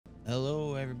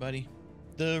Hello, everybody.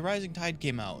 The Rising Tide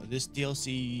came out. This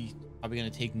DLC probably gonna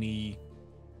take me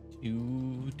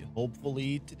to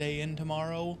hopefully today and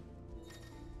tomorrow.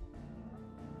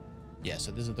 Yeah,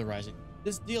 so this is the Rising.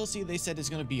 This DLC they said is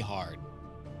gonna be hard.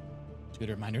 Good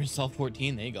reminder, install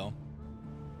 14. There you go.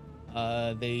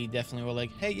 They definitely were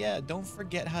like, hey, yeah, don't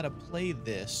forget how to play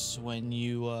this when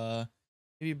you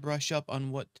maybe brush up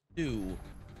on what to do.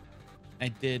 I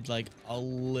did like a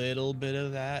little bit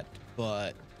of that,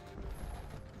 but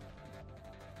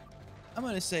I'm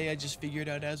gonna say I just figured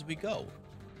out as we go.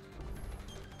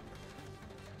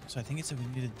 So I think it said we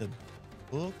needed the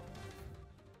book.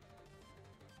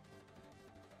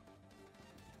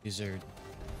 These are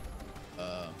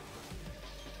I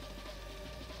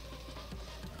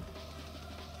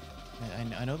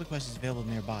know the quest is available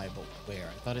nearby, but where?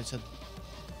 I thought it said.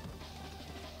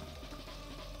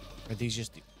 Are these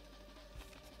just the...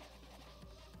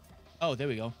 Oh, there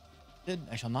we go.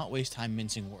 I shall not waste time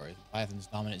mincing words. Leviathan's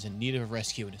dominance is in need of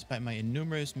rescue, and despite my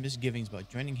innumerous misgivings about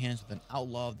joining hands with an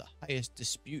outlaw of the highest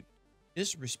disrepute,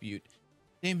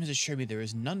 Dame has assured me there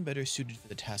is none better suited for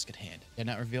the task at hand. I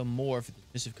cannot reveal more, for this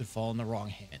missive could fall in the wrong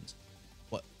hands.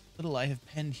 What little I have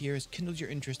penned here has kindled your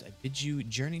interest. I bid you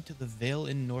journey to the Vale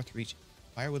in Northreach,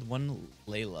 fire with one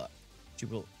Layla. She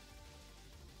will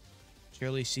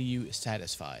surely see you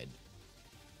satisfied.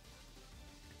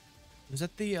 Was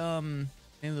that the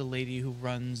name of the lady who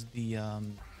runs the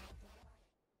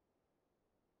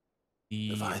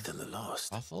Leviathan the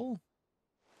Lost? brothel?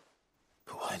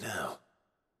 But why now?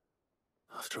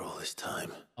 After all this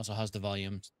time. Also, how's the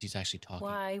volume? He's actually talking.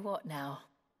 Why, what now?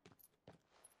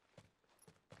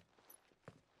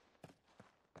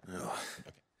 Oh. Okay.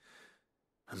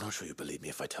 I'm not sure you'd believe me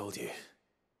if I told you.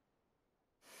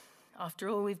 After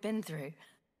all we've been through.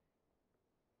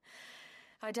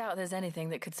 I doubt there's anything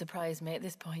that could surprise me at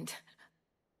this point.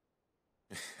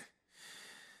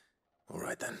 All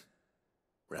right then.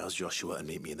 Rouse Joshua and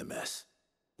meet me in the mess.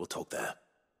 We'll talk there.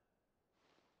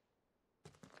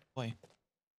 Boy.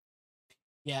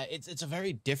 Yeah, it's a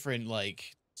very different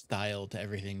like style to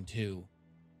everything too.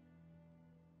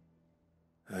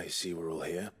 I see we're all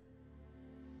here.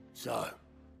 So,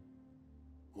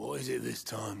 what is it this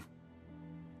time?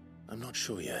 I'm not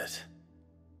sure yet.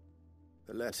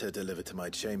 The letter delivered to my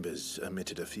chambers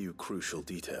omitted a few crucial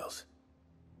details.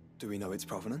 Do we know its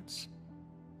provenance?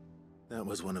 That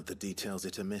was one of the details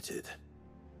it omitted.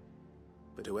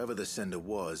 But whoever the sender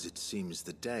was, it seems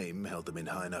the Dame held them in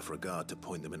high enough regard to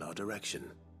point them in our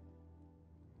direction.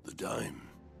 The Dame?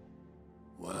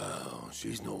 Well,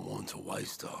 she's not one to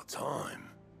waste our time.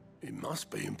 It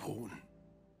must be important.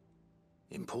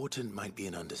 Important might be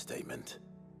an understatement.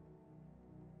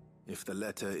 If the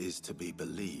letter is to be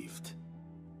believed,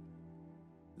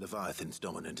 Leviathan's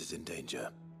dominant is in danger.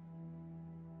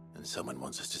 And someone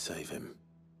wants us to save him.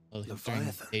 Well,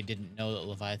 Leviathan? They didn't know that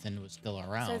Leviathan was still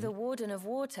around. So the Warden of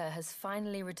Water has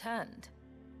finally returned.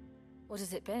 What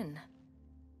has it been?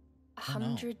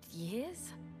 100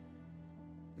 years?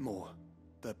 More.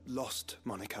 The Lost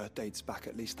moniker dates back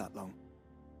at least that long.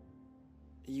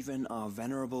 Even our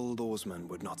venerable lawsman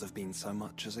would not have been so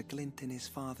much as a glint in his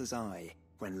father's eye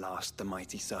when last the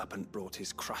mighty serpent brought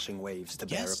his crashing waves to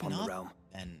bear upon the realm.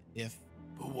 And if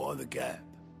But why the gap?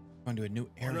 we're going to a new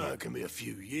I know area, it can be a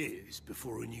few years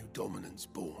before a new dominant's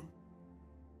born.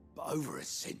 But over a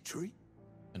century?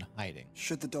 been hiding.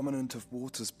 Should the Dominant of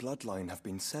Water's bloodline have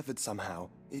been severed somehow,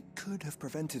 it could have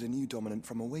prevented a new dominant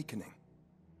from awakening.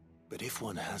 But if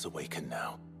one has awakened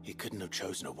now, he couldn't have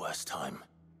chosen a worse time.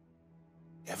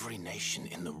 Every nation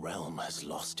in the realm has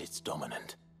lost its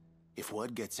dominant. If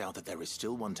word gets out that there is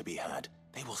still one to be had,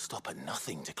 they will stop at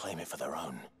nothing to claim it for their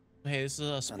own. Hey, this is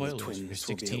a spoiler for twins will be at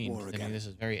 16. war I mean, again, this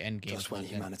is very endgame Just when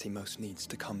content. humanity most needs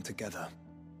to come together.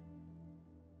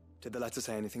 Did the letter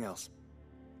say anything else?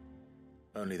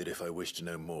 Only that if I wish to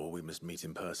know more, we must meet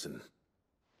in person.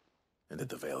 And that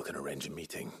the Vale can arrange a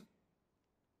meeting.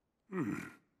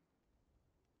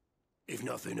 If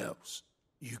nothing else,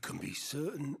 you can be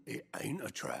certain it ain't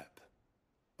a trap.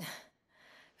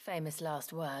 Famous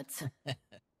last words.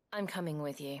 I'm coming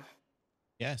with you.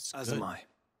 Yes, As good. am I.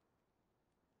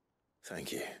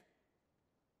 Thank you.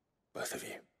 Both of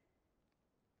you.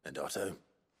 And Otto?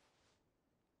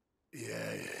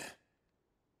 Yeah.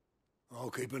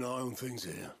 I'll keep an eye on things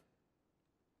here.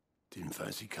 Didn't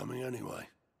fancy coming anyway.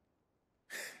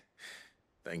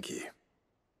 Thank you.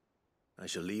 I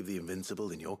shall leave the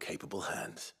Invincible in your capable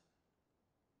hands.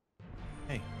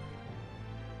 Hey,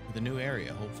 with a new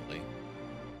area, hopefully.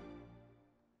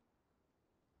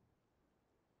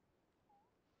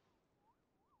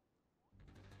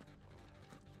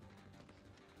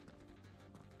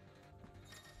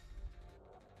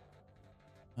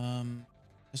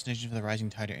 Destination for the rising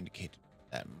tide are indicated.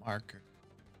 That marker.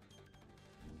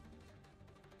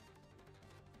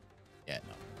 Yeah,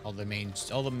 no. All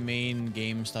the main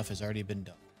game stuff has already been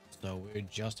done. So we're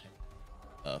just heading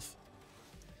stuff.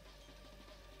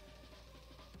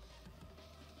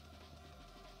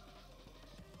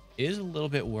 It is a little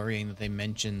bit worrying that they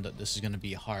mentioned that this is going to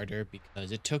be harder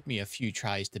because it took me a few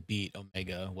tries to beat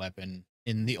Omega Weapon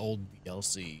in the old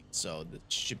DLC, so this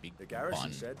should be The garrison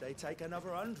fun. said they take another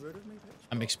 100 of me.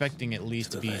 I'm expecting at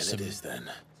least to be some it is, then.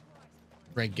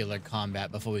 regular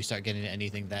combat before we start getting to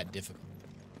anything that difficult.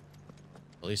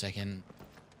 At least I can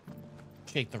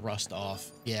shake the rust off.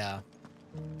 Yeah.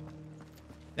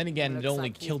 Then again, it only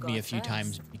killed me a few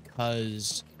times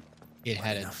because it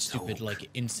had a stupid, like,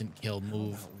 instant kill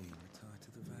move.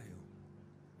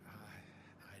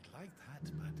 I'd like that,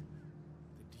 but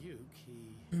the Duke,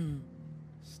 he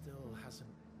still hasn't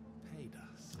paid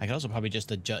us. I could also probably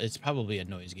just adjust. It's probably a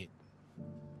noise gate.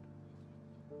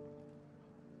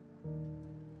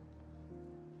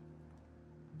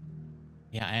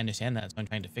 Yeah, I understand that, so I'm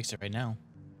trying to fix it right now.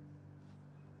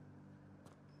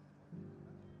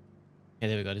 Okay,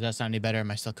 there we go. Does that sound any better?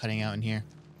 Am I still cutting out in here?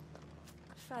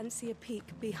 Fancy a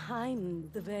peek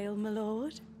behind the veil, my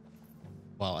lord?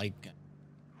 Well, there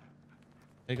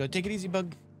you go. Take it easy,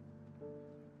 bug.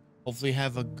 Hopefully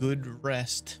have a good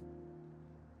rest.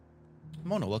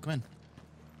 Mona, welcome in.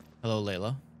 Hello,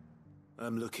 Layla.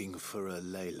 I'm looking for a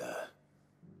Layla.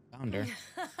 Found her.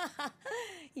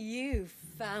 You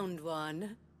found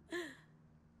one.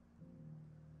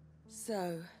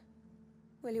 So,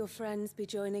 will your friends be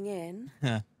joining in?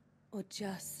 Or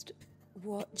just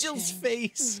watching? Jill's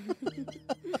face.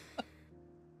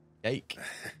 Yike.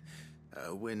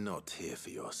 We're not here for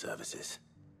your services.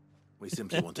 We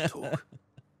simply want to talk.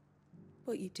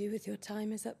 What you do with your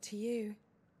time is up to you.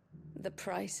 The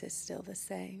price is still the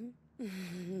same.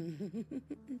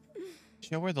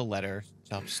 Show her the letter.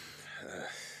 Stops.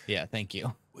 Yeah, thank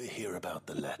you. We're here about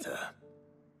the letter.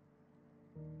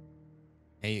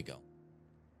 There you go.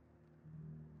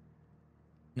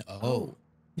 Oh.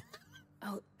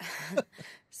 Oh,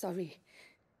 sorry.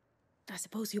 I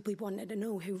suppose you'll be wanting to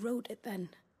know who wrote it then.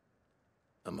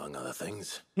 Among other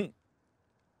things.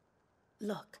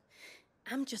 Look,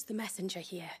 I'm just the messenger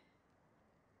here.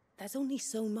 There's only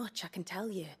so much I can tell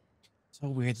you. So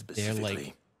weird that they're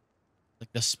like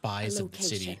the spies of the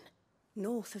city.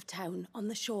 North of town, on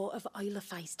the shore of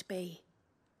ffxvi.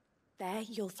 There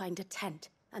you'll find a tent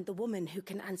and the woman who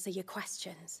can answer your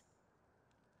questions.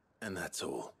 And that's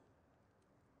all.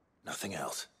 Nothing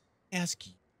else. Ask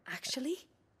you. Actually,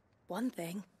 one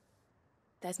thing.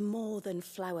 There's more than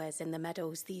flowers in the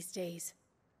meadows these days.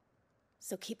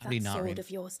 So keep that sword of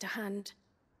yours to hand.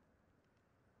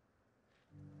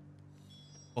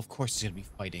 Of course he's gonna be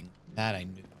fighting. That I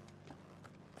knew.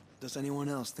 Does anyone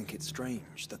else think it's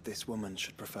strange that this woman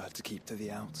should prefer to keep to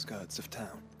the outskirts of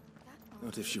town?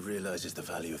 Not if she realizes the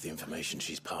value of the information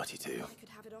she's party to.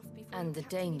 And the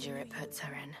danger it puts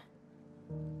her in.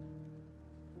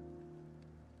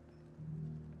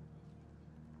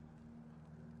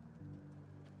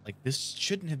 Like, this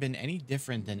shouldn't have been any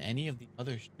different than any of the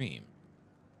other streams.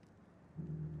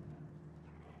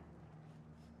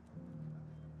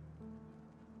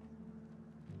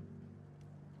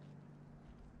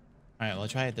 Alright, well,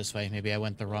 try it this way. Maybe I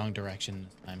went the wrong direction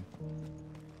this time.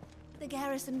 The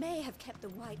garrison may have kept the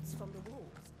whites from the walls.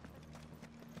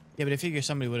 Yeah, but I figure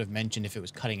somebody would have mentioned if it was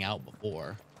cutting out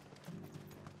before.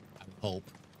 I would hope.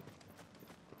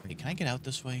 Wait, can I get out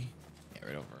this way? Yeah,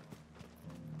 right over.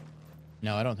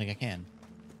 No, I don't think I can.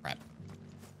 Crap.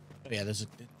 Oh, yeah, there's a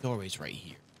doorway's right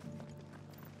here.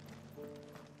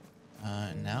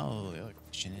 Now the other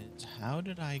question is, how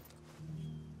did I...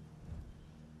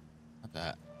 Not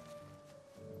that.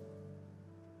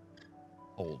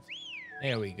 Hold.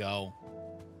 There we go.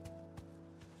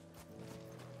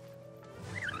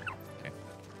 Okay.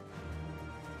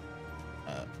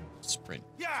 Sprint.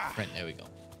 Yeah. Sprint, there we go.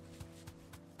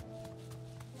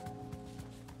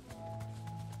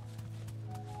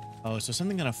 Oh, so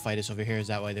something gonna fight us over here. Is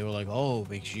that why they were like, oh,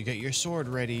 make sure you get your sword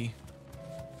ready?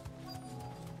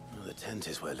 Well, the tent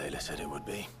is where Layla said it would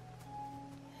be.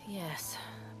 Yes,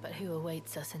 but who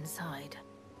awaits us inside?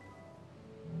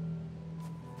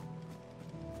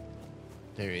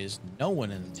 There is no one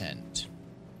in the tent.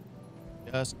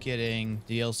 Just kidding.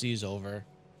 DLC's over.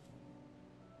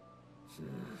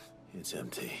 It's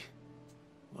empty.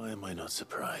 Why am I not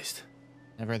surprised?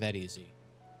 Never that easy.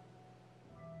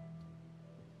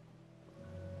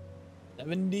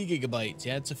 70 gigabytes.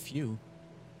 Yeah, it's a few.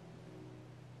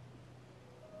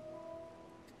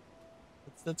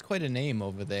 That's quite a name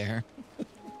over there.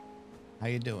 How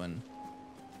you doing?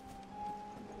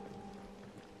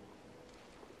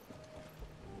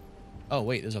 Oh,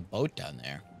 wait, there's a boat down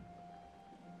there.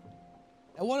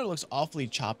 That water looks awfully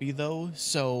choppy, though,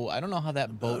 so I don't know how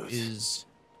that boat is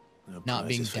not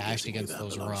being dashed against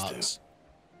those rocks.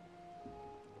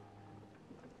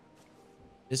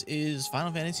 This is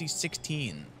Final Fantasy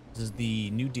XVI. This is the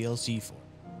new DLC for.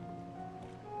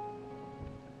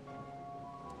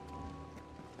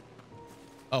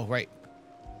 Oh, right.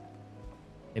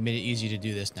 They made it easy to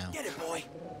do this now. Get it, boy.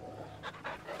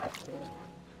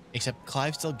 Except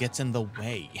Clive still gets in the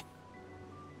way.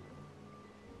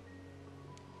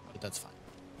 But that's fine.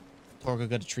 Torga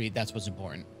got a treat. That's what's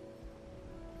important.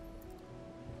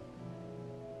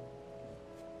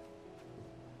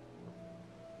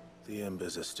 The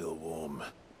embers are still warm.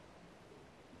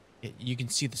 You can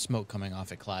see the smoke coming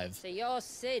off at Clive. So you're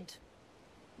Sid.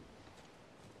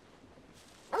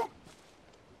 Why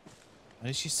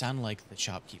does she sound like the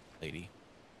shopkeeper lady?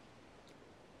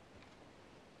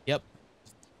 Yep.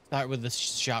 Start with this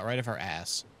shot right of her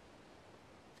ass.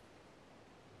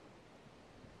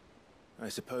 I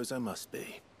suppose I must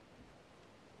be.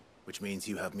 Which means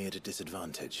you have me at a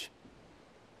disadvantage.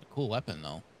 A cool weapon,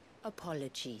 though.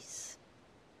 Apologies.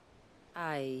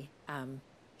 I am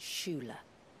Shula,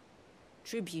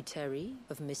 tributary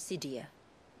of Mysidia,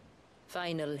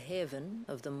 final haven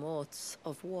of the Motes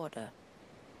of Water.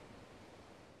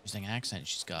 Interesting accent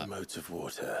she's got. The Motes of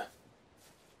Water.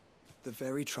 The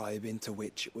very tribe into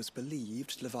which it was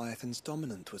believed Leviathan's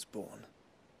dominant was born.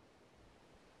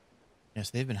 Yes,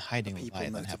 they've been hiding People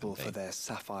Leviathan, notable haven't for they? their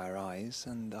sapphire eyes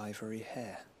and ivory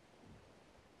hair.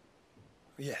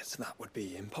 Yes, that would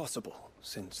be impossible,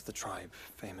 since the tribe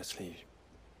famously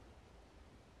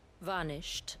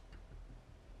Vanished.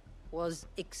 Was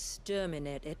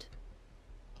exterminated.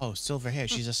 Oh, silver hair.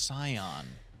 She's a scion.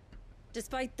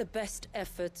 Despite the best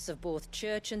efforts of both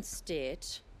church and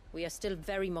state, we are still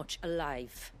very much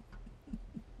alive.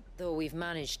 Though we've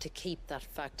managed to keep that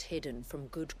fact hidden from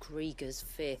good Krieger's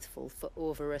faithful for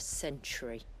over a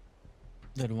century.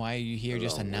 Then why are you here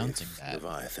just Along announcing with that?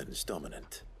 Leviathan's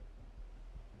dominant.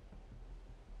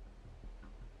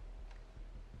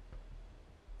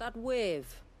 That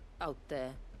wave out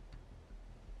there.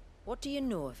 What do you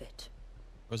know of it?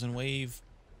 Frozen Wave.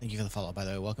 Thank you for the follow, by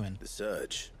the way. Welcome in. The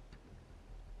surge.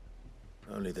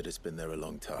 Only that it's been there a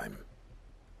long time.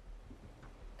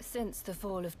 Since the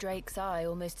fall of Drake's Eye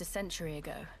almost a century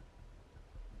ago.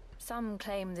 Some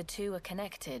claim the two are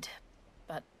connected,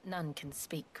 but none can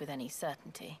speak with any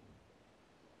certainty.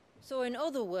 So in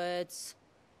other words,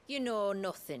 you know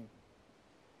nothing.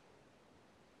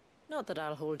 Not that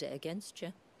I'll hold it against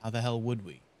you. How the hell would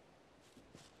we?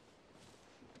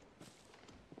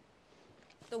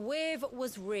 The wave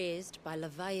was raised by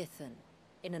Leviathan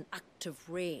in an act of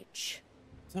rage.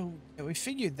 So yeah, we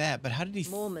figured that, but how did he?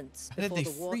 Moments how did before they the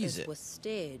freeze waters it? were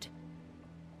stayed,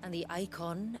 and the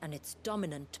Eikon and its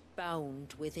dominant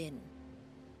bound within.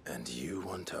 And you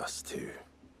want us to?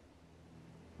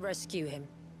 Rescue him.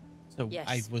 So Yes.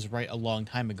 I was right a long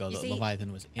time ago You that see,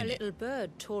 Leviathan was in A it. little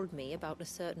bird told me about a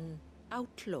certain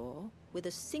outlaw with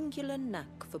a singular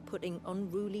knack for putting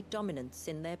unruly dominants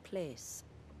in their place.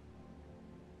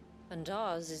 And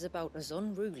ours is about as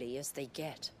unruly as they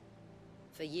get.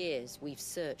 For years, we've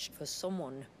searched for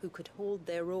someone who could hold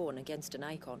their own against an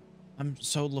Eikon.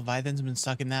 So Leviathan's been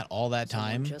stuck in that all that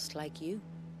Someone time? just like you.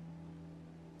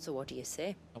 So what do you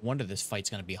say? I wonder this fight's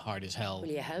gonna be hard as hell. Will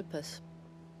you help us?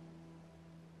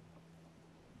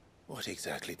 What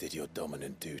exactly did your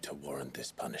dominant do to warrant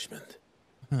this punishment?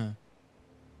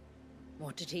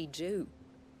 What did he do?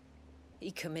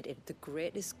 He committed the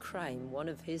greatest crime one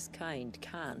of his kind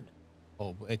can.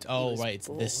 Oh, it's was right. It's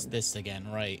born. this again,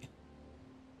 right?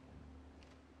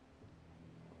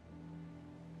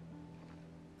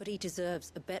 But he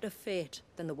deserves a better fate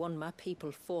than the one my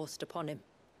people forced upon him.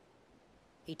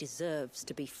 He deserves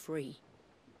to be free.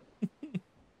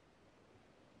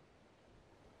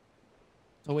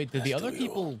 So wait, did the As other do we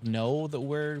people all. know that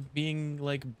we're being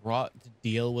like brought to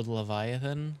deal with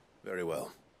Leviathan? Very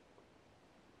well.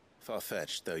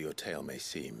 Far-fetched though your tale may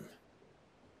seem,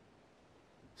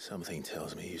 something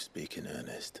tells me you speak in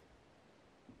earnest.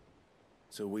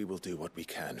 So we will do what we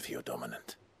can for your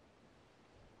dominant.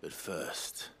 But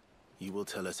first, you will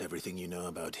tell us everything you know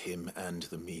about him and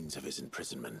the means of his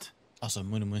imprisonment. Also,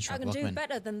 Moon and Moonstruck, I can welcome do in.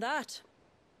 better than that.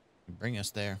 Bring us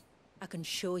there. I can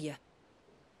show you.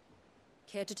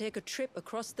 Care to take a trip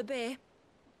across the bay?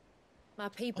 My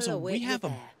people Also, are we waiting have a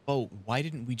there. boat. Why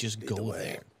didn't we just Lead go the way.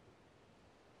 there?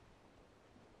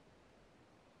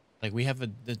 Like, we have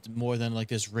more than like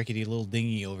this rickety little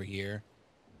dinghy over here.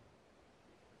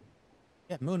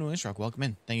 Yeah, Moon and Moonstruck, welcome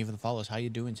in. Thank you for the follows. How you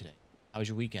doing today? How was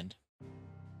your weekend?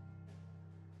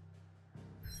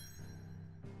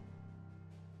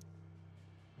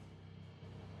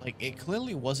 Like, it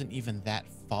clearly wasn't even that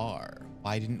far.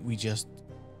 Why didn't we just...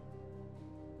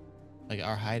 Like,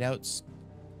 our hideouts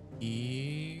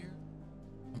here?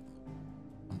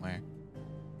 Somewhere.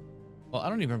 Well, I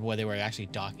don't even remember where they were actually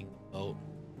docking the boat.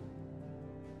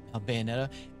 Bayonetta,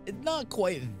 it's not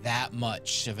quite that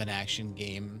much of an action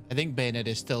game. I think Bayonetta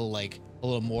is still like a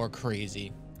little more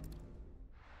crazy.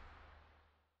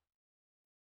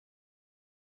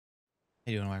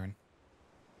 How you doing, Wyron?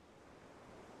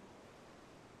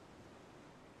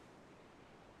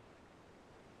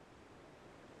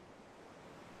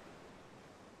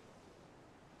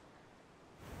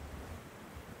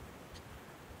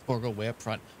 Or go way up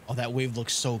front. Oh, that wave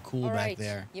looks so cool back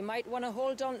there. You might want to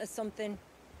hold on to something.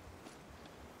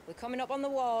 We're coming up on the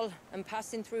wall, and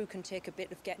passing through can take a bit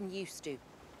of getting used to.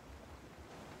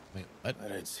 Wait, what? I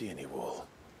don't see any wall.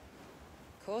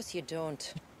 Of course you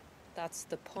don't. That's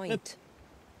the point.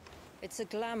 It's a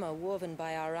glamour woven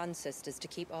by our ancestors to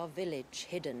keep our village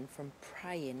hidden from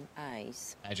prying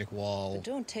eyes. Magic wall. But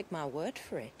don't take my word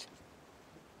for it.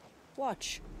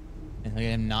 Watch. And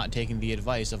I'm not taking the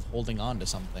advice of holding on to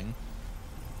something.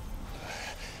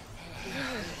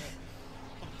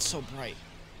 It's so bright.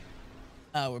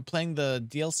 We're playing the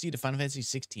DLC to Final Fantasy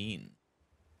XVI.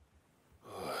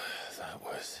 Oh, that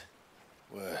was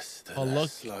worse than oh, look,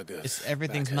 slug of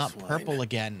everything's not Bacchus purple wine.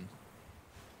 again.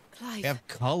 Clive, we have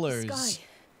colors. Sky.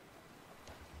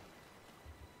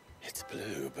 It's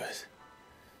blue, but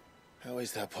how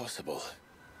is that possible?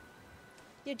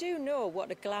 You do know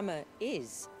what a glamour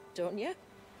is, don't you?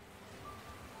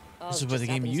 This is what the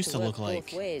game used to look like.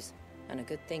 Both ways, and a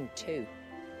good thing too.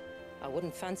 I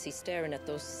wouldn't fancy staring at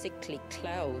those sickly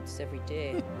clouds every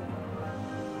day.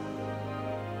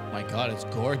 My God, it's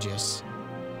gorgeous.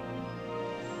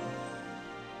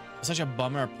 Such a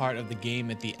bummer part of the game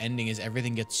at the ending is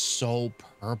everything gets so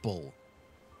purple.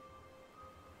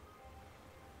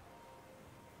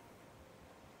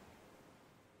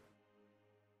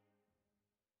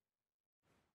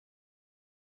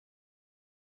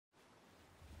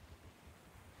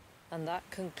 And that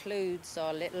concludes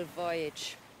our little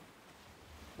voyage.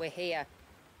 We're here.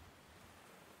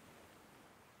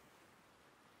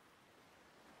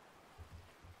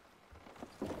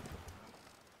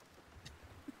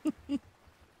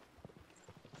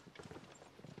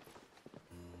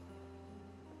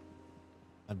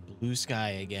 A blue sky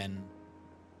again.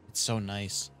 It's so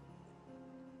nice.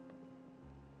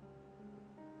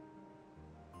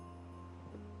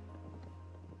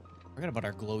 Forgot about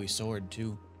our glowy sword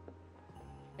too.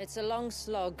 It's a long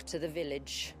slog to the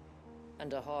village,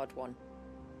 and a hard one.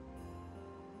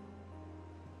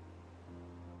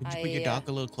 Could you put your dock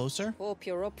a little closer? Hope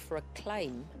you're up for a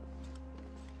climb.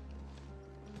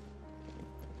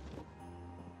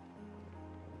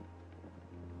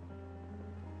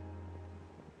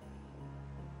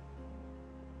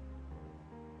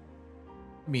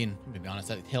 I mean, to be honest,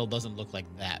 that hill doesn't look like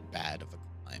that bad of a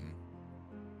climb.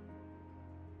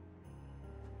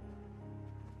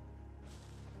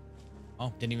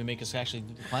 Oh, didn't even make us actually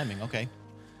do the climbing. Okay.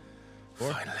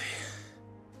 Finally.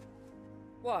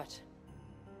 What?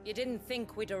 You didn't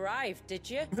think we'd arrived, did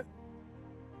you?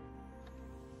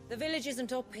 The village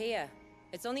isn't up here.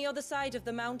 It's on the other side of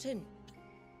the mountain.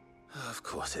 Of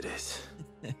course it is.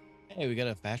 Hey, we got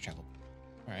a fast travel.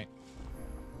 All right.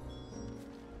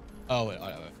 Oh, it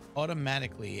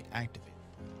automatically activated.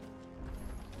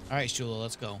 All right, Shula,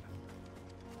 let's go.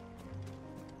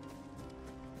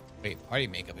 Wait, party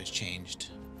makeup has changed.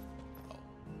 Oh.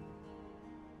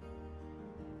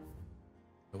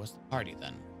 So what's the party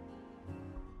then?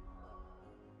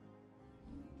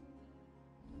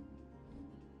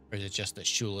 Or is it just that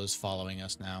Shula's following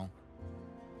us now?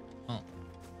 Oh.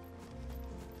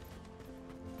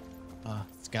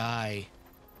 Sky.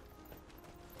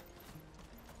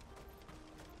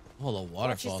 Oh, the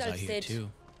waterfalls out here too.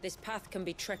 This path can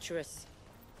be treacherous.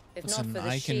 If Listen, not for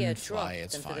the I sheer can drop, fly,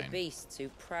 it's then for the fine. beasts who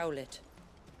prowl it.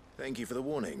 Thank you for the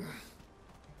warning.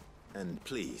 And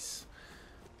please,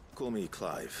 call me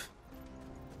Clive.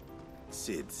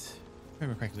 Sid's.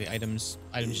 Remember correctly, items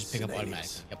just pick up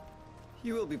automatically. Yep.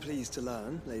 You will be pleased to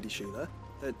learn, Lady Shula,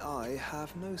 that I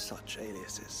have no such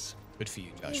aliases. Good for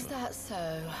you, Joshua. Is that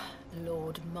so,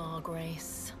 Lord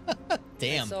Margrace?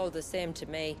 Damn. It's all the same to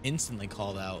me. Instantly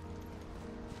called out.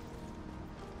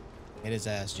 Hit his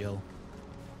ass, Jill.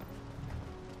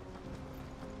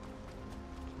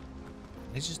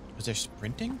 Was there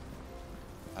sprinting?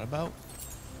 What about?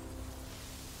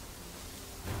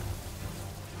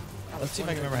 Let's see if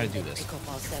I can remember how to do this. Pick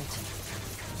up our scent.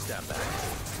 Stand back.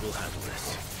 We'll handle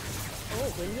this.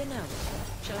 Oh, will you now?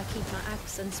 Shall I keep my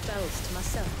axe and spells to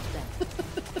myself then?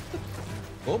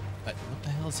 Oh, what the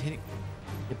hell is hitting?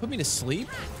 They put me to sleep?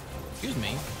 Excuse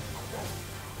me.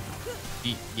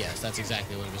 Yes, that's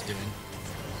exactly what it was doing.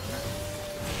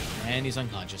 And he's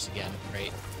unconscious again.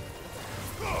 Great.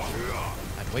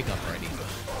 I'd wake up already.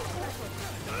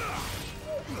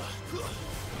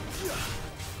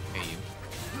 Okay, you.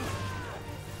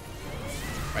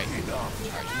 Right.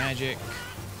 Charge magic.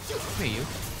 Okay, you.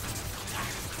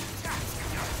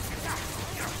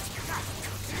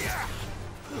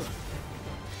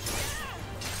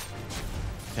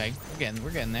 Okay,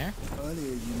 we're getting there.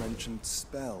 Earlier you mentioned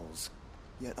spells,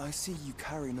 yet I see you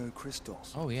carry no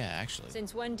crystals. Oh yeah, actually.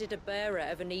 Since when did a bearer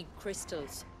ever need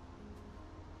crystals?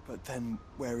 But then,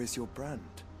 where is your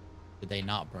brand? Did they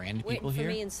not brand Waiting people for here?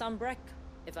 me in Sunbreck,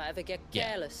 if I ever get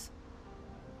careless.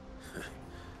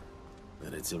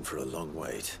 Then it's in for a long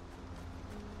wait.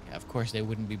 Yeah, of course they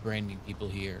wouldn't be branding people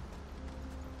here.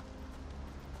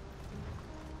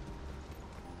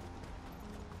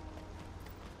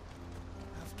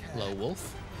 Hello,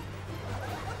 wolf.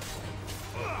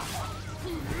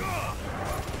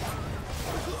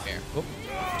 There. Oop.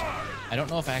 I don't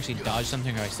know if I actually dodged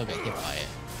something or I still got hit by it.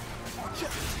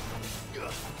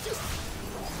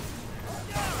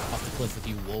 Off the cliff with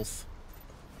you, wolf.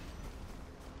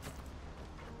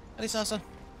 Howdy, Sasa.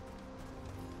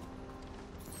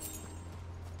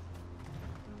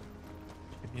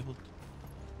 Should I be able to...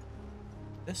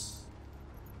 This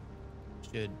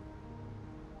should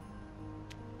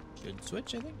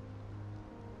switch, I think.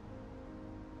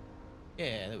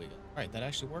 Yeah, there we go. All right, that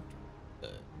actually worked.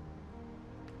 Okay.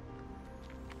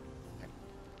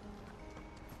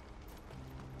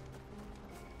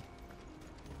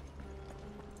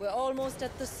 We're almost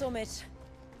at the summit.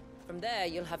 From there,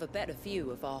 you'll have a better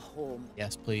view of our home.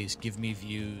 Yes, please give me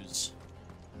views.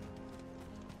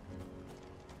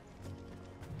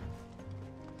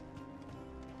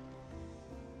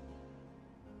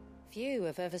 Few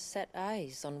have ever set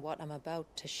eyes on what I'm about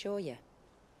to show you.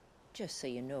 Just so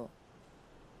you know.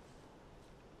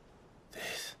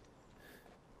 This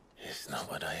is not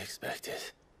what I expected.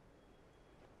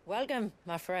 Welcome,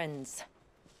 my friends,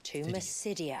 to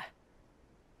Mysidia.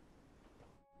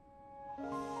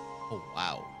 Oh,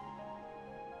 wow.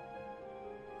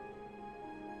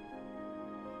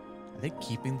 Are they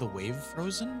keeping the wave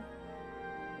frozen?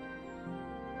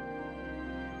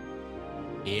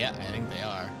 Yeah, I think they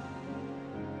are.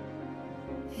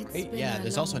 It's Right, been yeah, a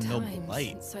there's long also no time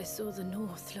light. since I saw the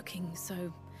north looking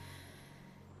so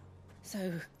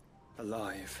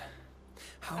Alive.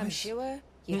 How I'm is... sure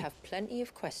you have plenty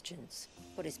of questions,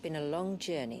 but it's been a long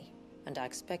journey, and I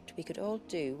expect we could all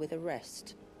do with a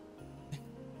rest.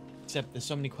 Except there's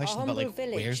so many questions Our about, humble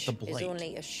like, where's the village blight? is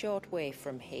only a short way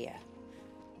from here.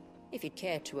 If you'd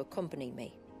care to accompany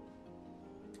me.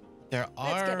 There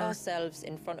Let's get are ourselves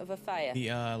in front of a fire,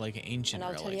 the, like, ancient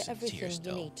and I'll tell you relics of here everything you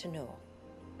still. need to know.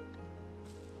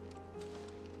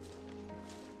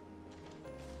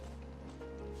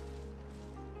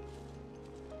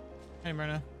 Hey,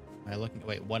 Myrna. Am I looking?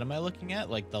 Wait, what am I looking at?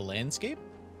 Like the landscape?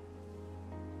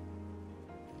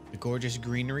 The gorgeous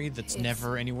greenery that's It's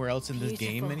never anywhere else in this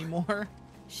game beautiful. anymore?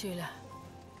 Shula.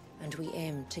 And we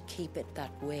aim to keep it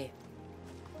that way.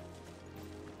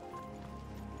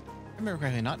 I remember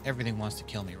correctly, not everything wants to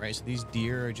kill me, right? So these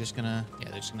deer are just gonna, yeah,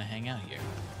 they're just gonna hang out here.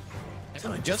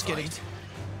 Time Just to kidding. fight.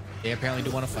 They apparently do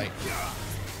want to fight.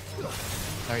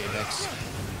 Sorry, Vex.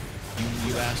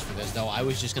 You asked for this. No, I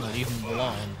was just gonna leave them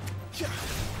alone.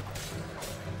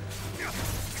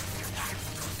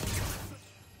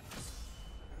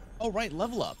 Oh, right,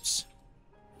 level ups.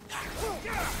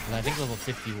 And I think level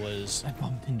 50 was... I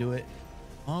bumped into it.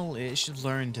 Well, it should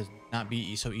learn to not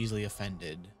be so easily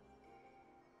offended.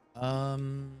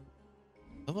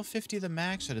 Level 50 the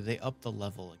max, or did they up the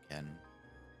level again?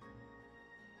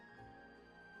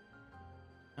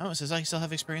 Oh, it says I still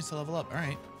have experience to level up. All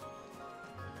right.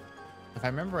 If I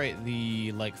remember right,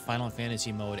 the like Final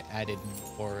Fantasy mode added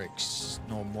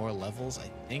more levels, I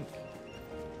think.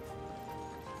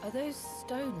 Are those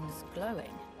stones glowing?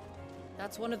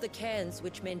 That's one of the cairns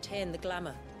which maintain the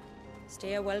glamour.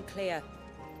 Steer well clear.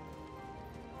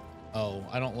 Oh,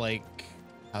 I don't like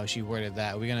how she worded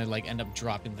that. Are we gonna like end up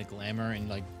dropping the glamour and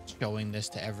like showing this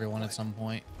to everyone at some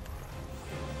point?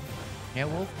 Yeah,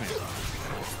 Wolfman.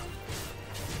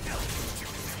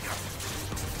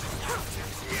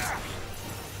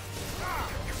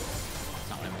 That's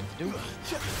not what I meant to do. I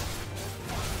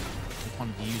just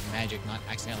wanted to use magic, not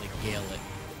accidentally gale it.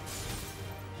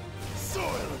 Soil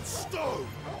and stone!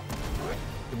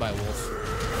 Goodbye, Wolf.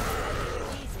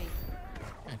 Easy.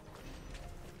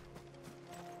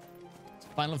 It's a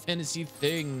Final Fantasy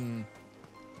thing.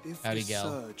 If Howdy, the gal.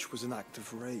 surge was an act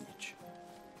of rage,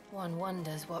 One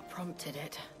wonders what prompted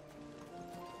it.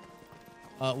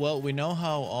 Well, we know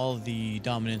how all the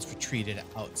dominants were treated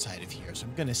outside of here, so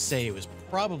I'm gonna say it was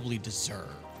probably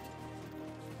deserved.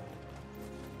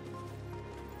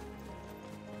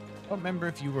 I don't remember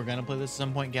if you were gonna play this at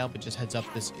some point, Gal, but just heads up,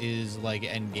 this is like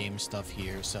end game stuff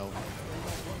here, so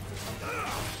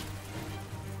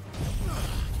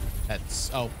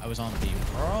that's, oh, I was on the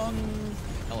wrong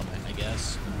element, I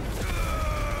guess.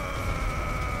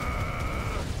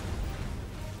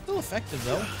 Still effective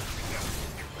though.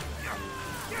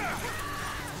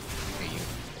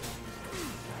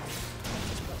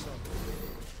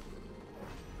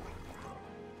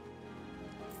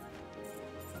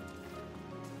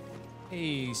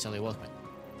 Hey, Sully, welcome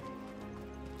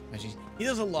in. He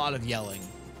does a lot of yelling.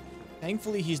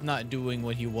 Thankfully, he's not doing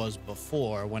what he was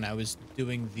before when I was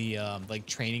doing the like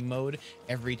training mode.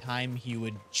 Every time he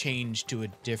would change to a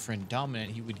different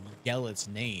dominant, he would yell its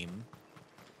name,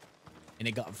 and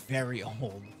it got very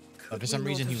old. But for some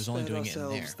reason, he was only doing it in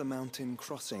there. The mountain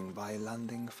crossing by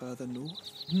landing further north?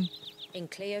 In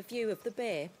clear view of the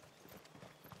bay.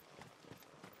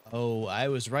 Oh, I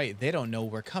was right. They don't know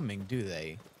we're coming, do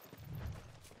they?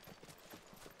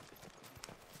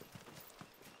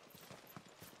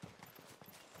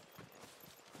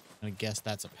 I guess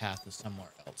that's a path to somewhere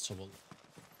else, so we'll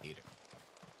later.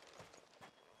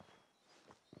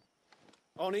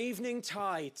 On evening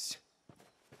tides.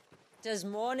 Does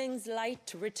morning's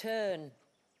light return?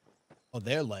 Oh,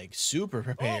 they're like super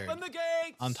prepared. Open the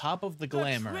gates! On top of the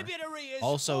glamour,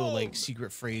 also like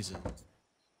secret phrases.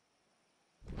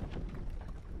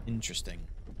 Interesting.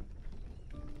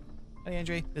 Hey,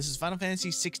 Andre. This is Final Fantasy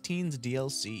XVI's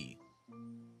DLC.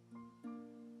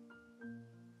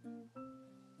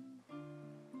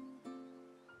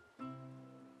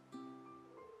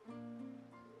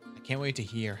 I can't wait to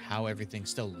hear how everything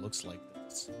still looks like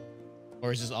this.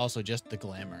 Or is this also just the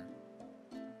glamour?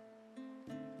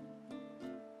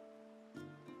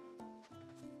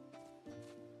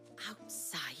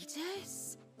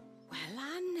 Outsiders? Well,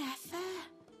 I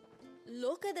never.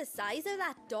 Look at the size of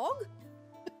that dog.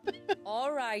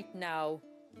 All right now,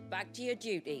 back to your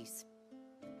duties.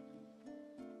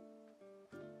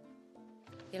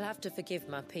 You'll have to forgive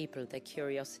my people their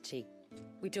curiosity.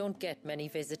 We don't get many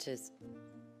visitors.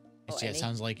 Yeah, it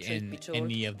sounds like in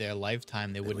any of their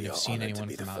lifetime, they wouldn't have seen anyone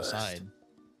from outside.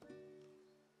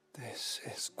 This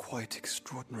is quite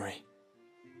extraordinary.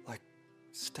 Like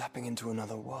stepping into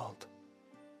another world.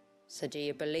 So do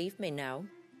you believe me now?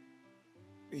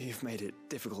 You've made it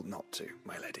difficult not to,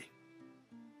 my lady.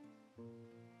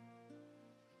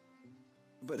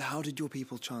 But how did your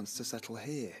people chance to settle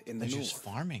here in the north? They're just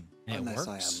farming, and Unless it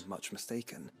works. I am much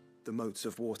mistaken, the moats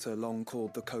of water long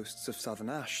called the coasts of southern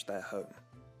Ash their home.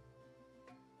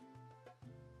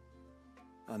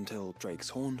 Until Drake's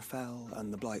Horn fell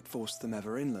and the Blight forced them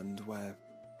ever inland, where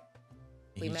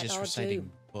We He's met just our reciting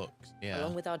doom, books, yeah.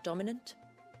 along with our dominant.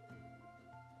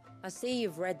 I see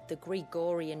you've read the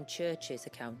Gregorian Church's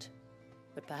account,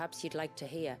 but perhaps you'd like to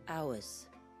hear ours.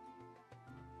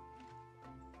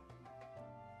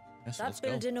 Yes, That let's go.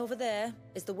 building over there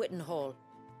is the Witten Hall.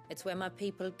 It's where my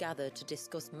people gather to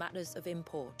discuss matters of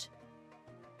import.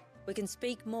 We can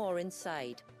speak more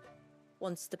inside,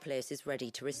 once the place is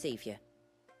ready to receive you.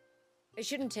 It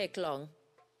shouldn't take long,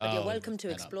 but you're welcome to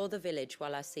explore the village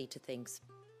while I see to things.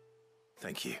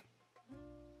 Thank you.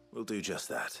 We'll do just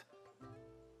that.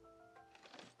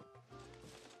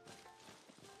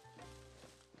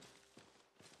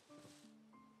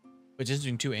 What's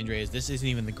interesting too, Andre, is this isn't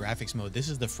even the graphics mode. This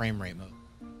is the frame rate mode.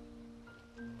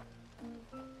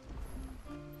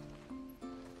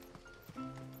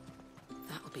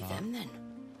 That'll be them then.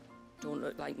 Don't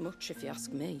look like much if you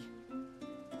ask me.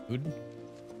 Food?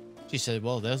 She said,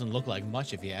 well, it doesn't look like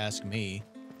much if you ask me.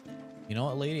 You know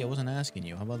what, lady? I wasn't asking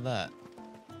you. How about that?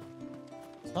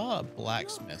 Saw a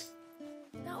blacksmith.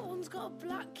 That one's got a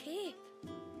black cape.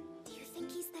 Do you think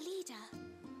he's the leader?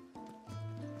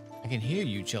 I can hear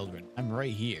you, children. I'm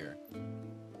right here.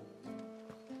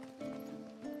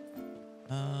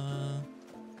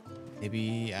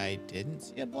 Maybe I didn't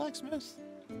see a blacksmith?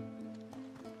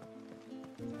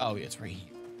 Oh, yeah, it's right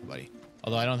here, buddy.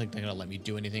 Although I don't think they're gonna let me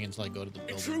do anything until I go to the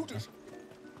building. Intruders!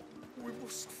 We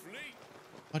must flee!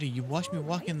 Buddy, you watched me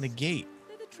walk in the gate.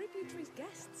 They're the tributaries'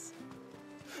 guests.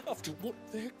 After what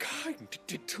their kind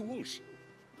did to us.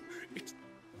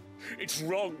 It's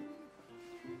wrong.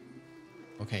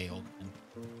 Okay, old man.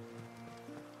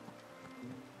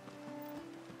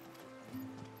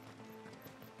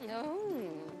 Oh,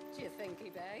 do you think he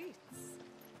bites?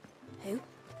 Who?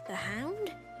 The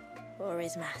Hound? Or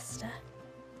his master?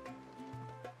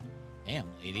 Damn,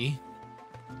 lady.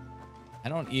 I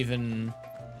don't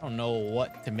know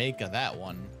what to make of that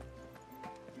one.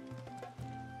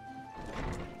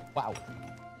 Wow.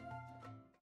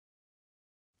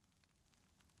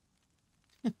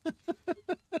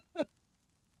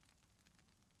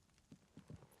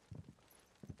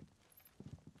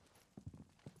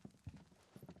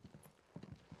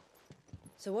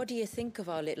 So what do you think of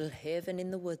our little haven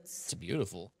in the woods? It's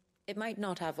beautiful. It might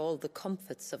not have all the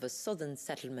comforts of a southern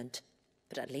settlement,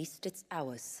 but at least it's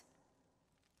ours.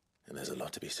 And there's a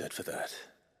lot to be said for that.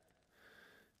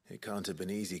 It can't have been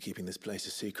easy keeping this place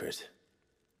a secret.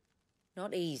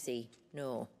 Not easy,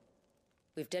 no.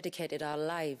 We've dedicated our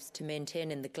lives to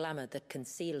maintaining the glamour that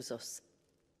conceals us.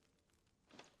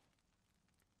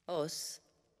 Us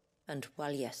and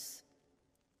Walius.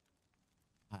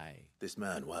 Hi. This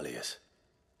man, Walius,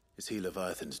 is he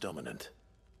Leviathan's dominant?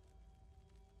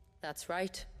 That's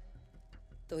right.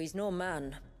 Though he's no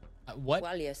man. What?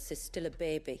 Walius is still a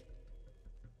baby.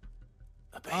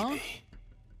 A baby?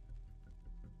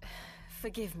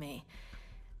 Forgive me,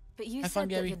 but you said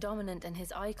that the Dominant and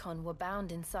his Eikon were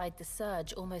bound inside the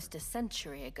Surge almost a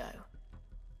century ago.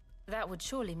 That would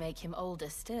surely make him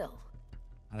older still.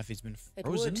 Not if he's been frozen. It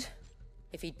would,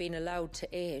 if he'd been allowed to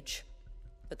age.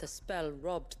 But the spell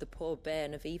robbed the poor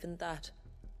bairn of even that.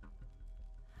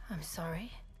 I'm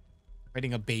sorry?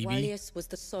 Raiding a baby? Walius was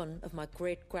the son of my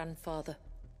great-grandfather.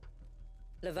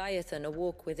 Leviathan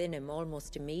awoke within him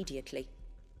almost immediately.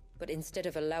 But instead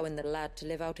of allowing the lad to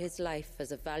live out his life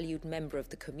as a valued member of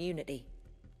the community,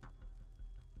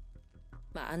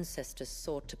 my ancestors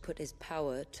sought to put his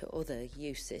power to other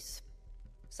uses.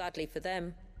 Sadly for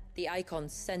them, the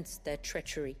Eikons sensed their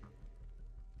treachery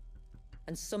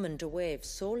and summoned a wave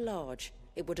so large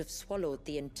it would have swallowed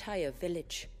the entire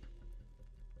village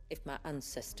if my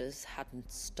ancestors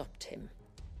hadn't stopped him.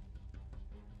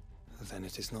 Then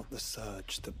it is not the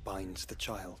surge that binds the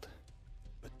child,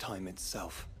 but time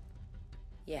itself.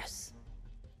 Yes.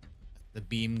 The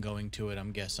beam going to it,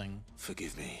 I'm guessing.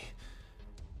 Forgive me.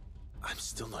 I'm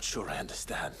still not sure I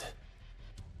understand.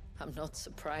 I'm not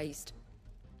surprised.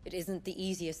 It isn't the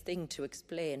easiest thing to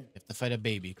explain. You have to fight a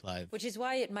baby, Clive. Which is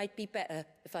why it might be better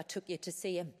if I took you to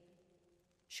see him.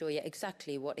 Show you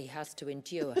exactly what he has to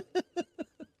endure.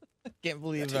 Can't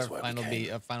believe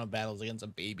our final battles against a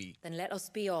baby. Then let us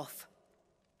be off.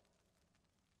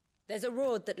 There's a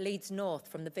road that leads north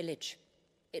from the village.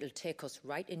 It'll take us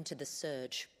right into the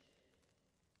Surge.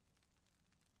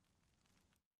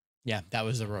 Yeah, that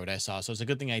was the road I saw, so it's a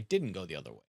good thing I didn't go the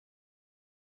other way.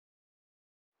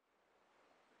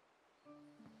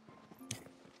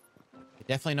 I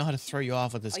definitely know how to throw you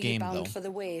off with this game, though. Are you bound for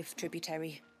the wave,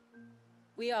 tributary?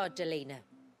 We are, Delina.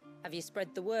 Have you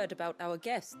spread the word about our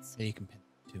guests? Yeah, you can pin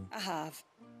too. I have.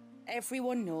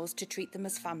 Everyone knows to treat them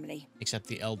as family. Except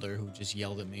the elder who just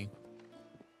yelled at me.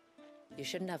 You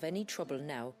shouldn't have any trouble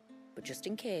now, but just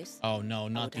in case. Oh no,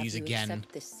 not these again.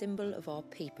 Accept this symbol of our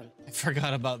people. I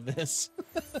forgot about this.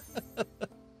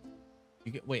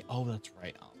 Wait, oh, that's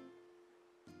right. Oh.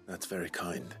 That's very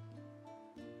kind.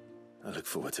 I look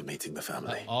forward to meeting the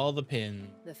family. All the pins.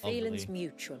 The feeling's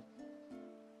mutual.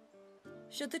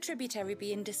 Should the tributary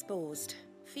be indisposed,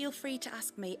 feel free to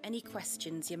ask me any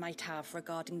questions you might have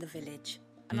regarding the village,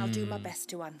 and I'll do my best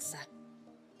to answer.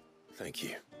 Thank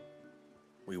you.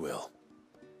 We will.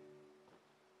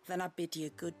 Then I bid you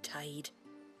good tide.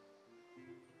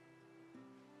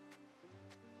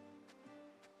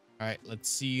 Alright, let's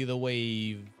see the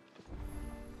wave.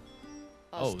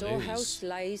 Our storehouse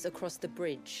lies across the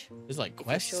bridge. There's like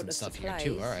quests and stuff here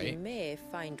too, alright. You may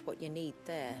find what you need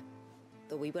there,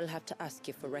 though we will have to ask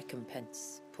you for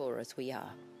recompense, poor as we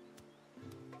are.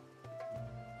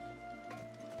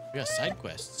 We got side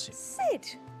quests.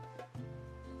 Sid!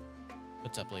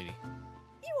 What's up, lady?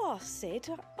 You are Sid,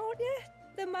 aren't you?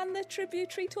 The man the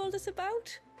tributary told us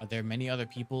about? Are there many other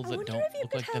people that don't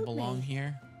look like they belong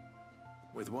here?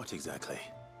 With what exactly?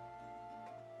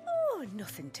 Oh,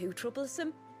 nothing too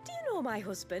troublesome. Do you know my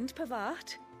husband,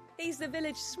 Pavat? He's the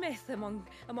village smith,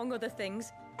 among other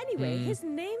things. Anyway, his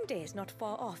name day's not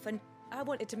far off, and I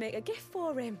wanted to make a gift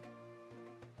for him.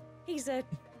 He's a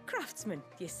craftsman,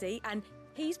 you see, and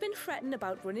he's been fretting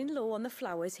about running low on the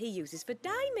flowers he uses for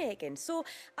dye making, so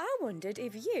I wondered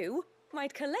if you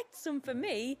might collect some for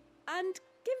me and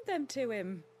give them to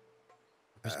him.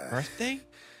 His birthday?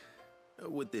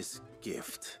 Would this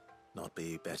gift not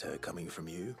be better coming from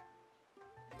you?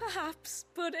 Perhaps,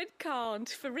 but it can't,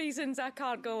 for reasons I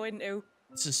can't go into.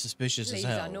 This is suspicious Please,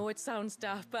 as hell. I know it sounds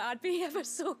daft, but I'd be ever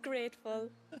so grateful.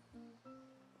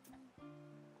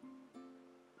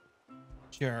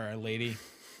 Sure, lady.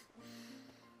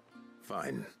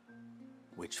 Fine.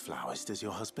 Which flowers does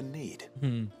your husband need?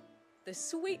 The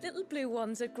sweet little blue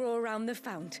ones that grow around the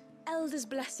fount. Elder's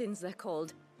blessings, they're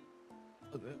called.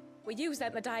 We use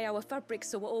them to dye our fabrics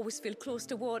so we always feel close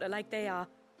to water like they are.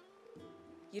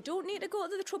 You don't need to go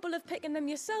to the trouble of picking them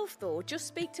yourself, though. Just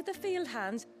speak to the field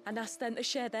hands and ask them to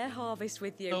share their harvest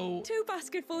with you. So... 2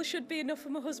 basketfuls should be enough for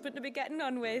my husband to be getting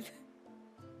on with.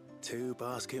 2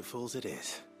 basketfuls it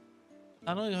is.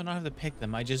 Not only do I not have to pick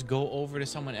them, I just go over to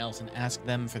someone else and ask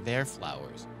them for their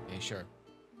flowers. Okay, sure.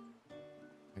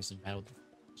 There's battle.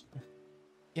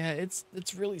 Yeah, it's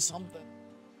really something.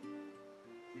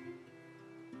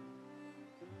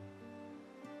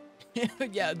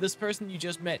 Yeah, this person you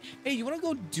just met. Hey, you want to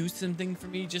go do something for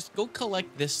me? Just go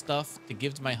collect this stuff to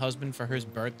give to my husband for his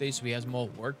birthday so he has more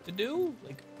work to do?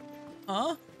 Like,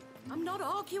 huh? I'm not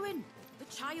arguing. The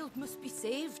child must be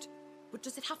saved. But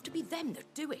does it have to be them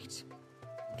that do it?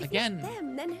 Again. If not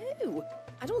them, then who?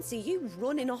 I don't see you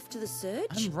running off to the surge.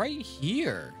 I'm right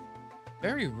here.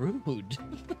 Very rude.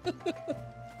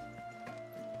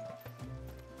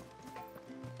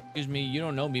 Excuse me, you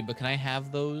don't know me, but can I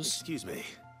have those? Excuse me.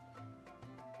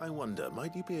 I wonder,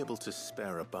 might you be able to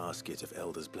spare a basket of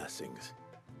Elder's blessings?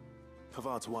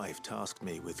 Pavard's wife tasked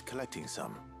me with collecting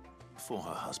some for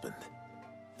her husband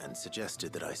and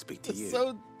suggested that I speak to you.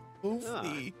 So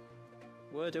goofy.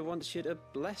 Werder wants you to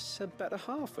bless her better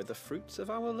half with the fruits of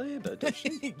our labour, does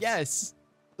she? Yes,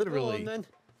 literally. Go on, then.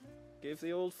 Give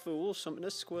the old fool something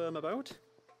to squirm about.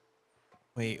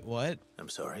 Wait, what? I'm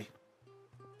sorry.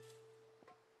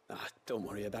 Ah, don't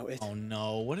worry about it. Oh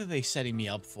no, what are they setting me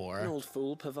up for? An old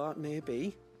fool Pavard may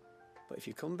be, but if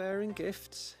you come bearing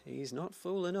gifts, he's not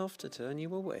fool enough to turn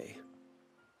you away.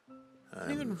 Not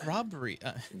even robbery.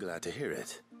 Glad to hear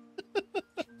it.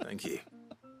 Thank you.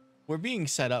 We're being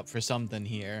set up for something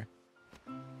here.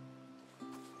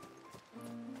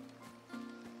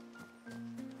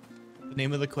 The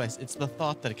name of the quest, it's the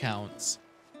thought that counts.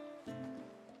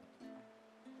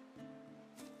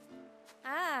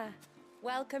 Ah,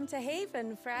 welcome to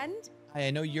Haven, friend. Hi,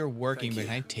 I know you're working, Thank but you.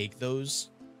 can I take those?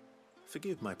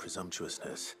 Forgive my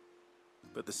presumptuousness,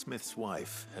 but the smith's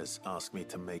wife has asked me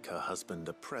to make her husband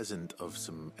a present of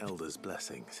some Elder's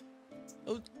blessings.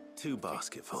 Oh, 2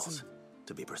 basketfuls,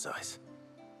 to be precise.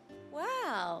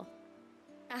 Well,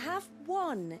 I have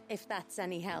 1, if that's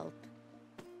any help.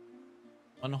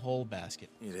 1 whole basket.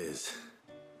 It is.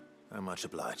 I'm much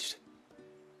obliged.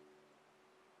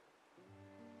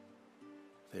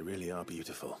 They really are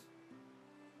beautiful.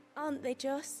 Aren't they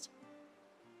just?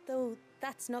 Though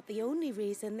that's not the only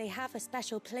reason they have a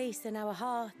special place in our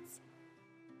hearts.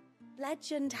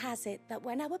 Legend has it that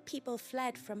when our people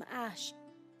fled from Ash,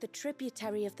 the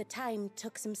tributary of the time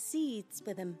took some seeds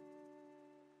with them.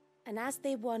 And as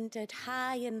they wandered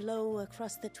high and low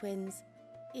across the Twins,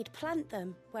 he'd plant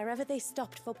them wherever they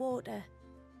stopped for water.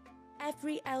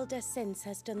 Every elder since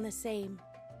has done the same.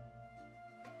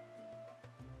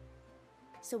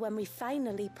 So when we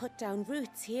finally put down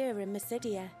roots here in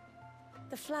Mysidia,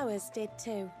 the flowers did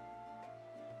too.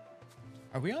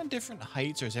 Are we on different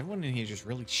heights, or is everyone in here just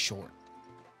really short?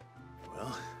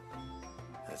 Well,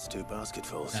 that's 2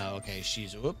 basketfuls. Oh, okay,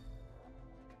 she's... Whoop.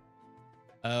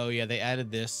 Oh, yeah, they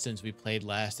added this since we played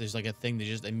last. There's like a thing to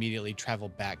just immediately travel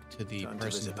back to the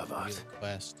person who did the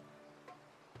quest.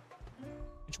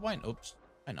 Which wine? Oops.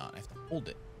 Why not? I have to hold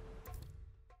it.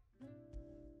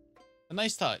 A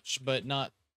nice touch, but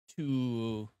not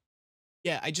too...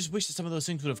 Yeah, I just wish that some of those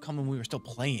things would have come when we were still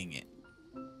playing it.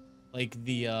 Like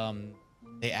the,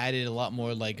 they added a lot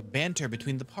more like banter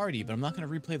between the party, but I'm not going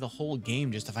to replay the whole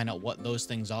game just to find out what those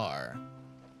things are.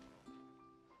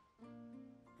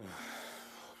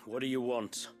 What do you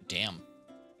want? Damn.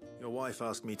 Your wife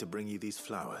asked me to bring you these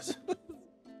flowers.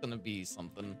 It's gonna be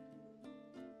something.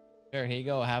 Here you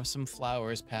go. Have some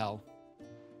flowers, pal.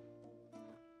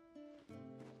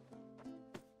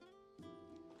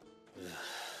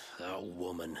 That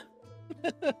woman.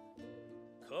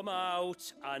 Come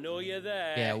out. I know you're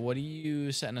there. Yeah, what are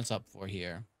you setting us up for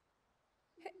here?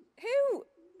 Who?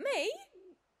 Me?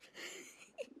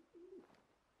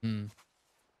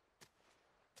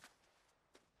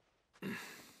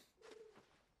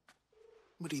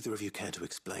 Would either of you care to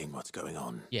explain what's going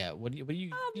on? Yeah, what are you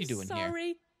doing here?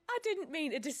 Sorry, I didn't mean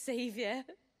to deceive you.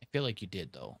 I feel like you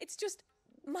did, though. It's just,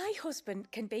 my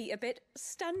husband can be a bit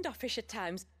standoffish at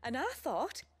times, and I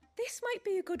thought this might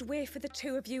be a good way for the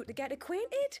 2 of you to get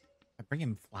acquainted. I bring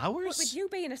him flowers? What with you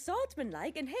being a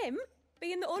swordsman-like and him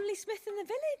being the only smith in the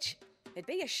village? It'd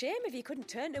be a shame if you couldn't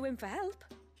turn to him for help.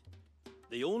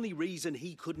 The only reason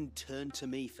he couldn't turn to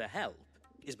me for help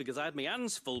is because I had my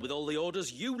hands full with all the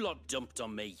orders you lot dumped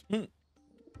on me.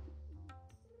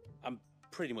 I'm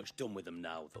pretty much done with them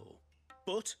now, though.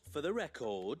 But, for the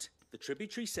record, the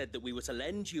tributary said that we were to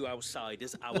lend you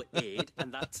outsiders our aid,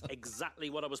 and that's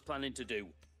exactly what I was planning to do.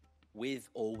 with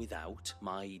or without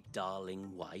my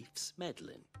darling wife's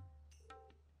meddling.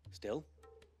 Still,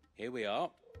 here we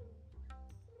are,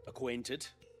 acquainted.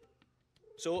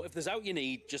 So if there's out you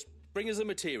need, just bring us the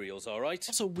materials, all right?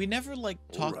 Also, we never like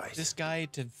talked to this guy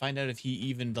to find out if he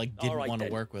even like didn't want to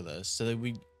work with us. So that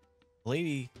we,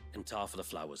 lady, and tar for the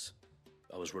flowers.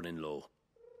 I was running low.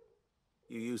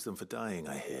 You use them for dyeing,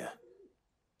 I hear.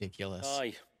 Ridiculous.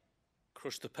 Aye.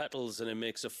 Crush the petals and it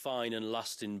makes a fine and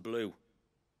lasting blue.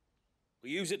 We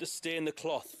use it to stain the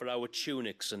cloth for our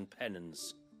tunics and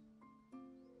pennons.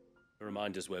 To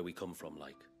remind us where we come from,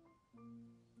 like.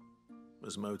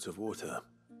 As modes of water.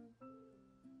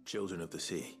 Children of the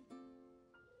sea.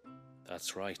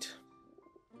 That's right.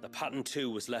 The pattern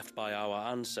too was left by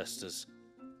our ancestors.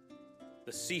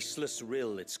 The Ceaseless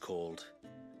Rill, it's called.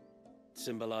 It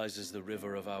symbolizes the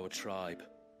river of our tribe,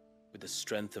 with the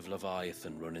strength of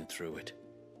Leviathan running through it.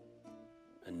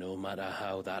 And no matter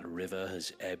how that river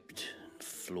has ebbed and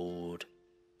flowed,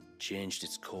 changed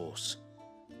its course,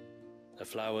 the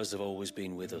flowers have always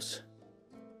been with us,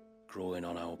 growing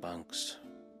on our banks.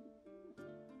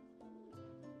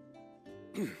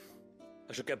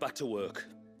 I should get back to work.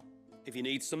 If you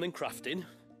need something crafting,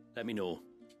 let me know.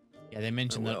 Yeah, they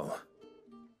mentioned that.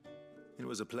 It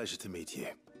was a pleasure to meet you.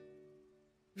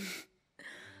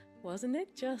 Wasn't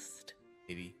it just?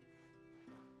 Maybe.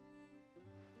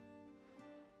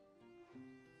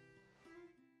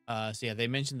 So yeah, they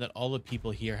mentioned that all the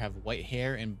people here have white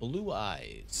hair and blue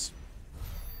eyes.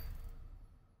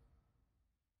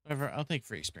 Whatever, I'll take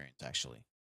free experience, actually.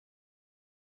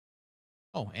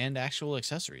 Oh, and actual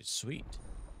accessories. Sweet.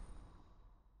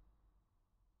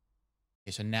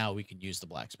 Okay, so now we can use the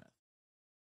blacksmith.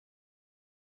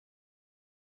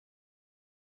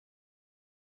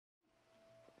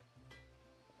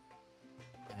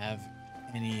 Have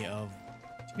any of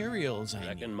the materials I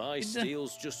reckon my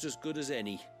steel's just as good as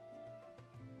any.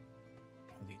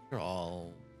 These are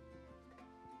all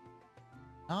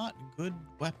not good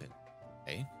weapons.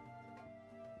 Okay.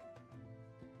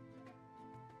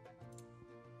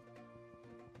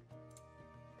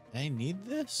 Do I need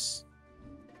this?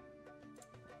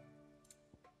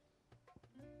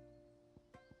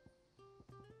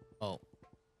 Oh.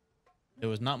 There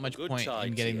was not much point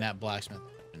in getting that blacksmith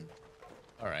weapon.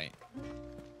 Alright.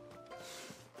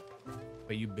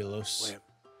 But you billows.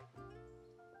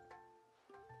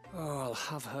 Oh, I'll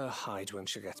have her hide when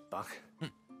she gets back.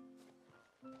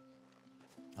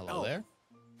 Hello there?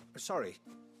 Sorry.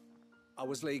 I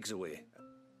was leagues away.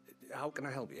 How can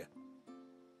I help you?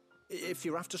 If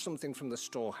you're after something from the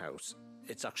storehouse,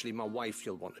 it's actually my wife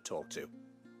you'll want to talk to.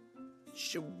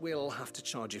 She will have to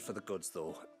charge you for the goods,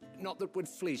 though. Not that we'd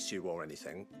fleece you or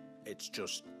anything. It's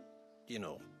just, you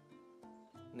know,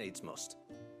 needs must.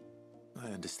 I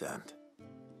understand.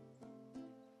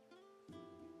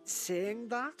 Saying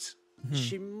that,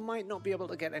 she might not be able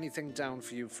to get anything down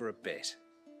for you for a bit.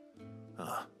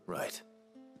 Ah, right.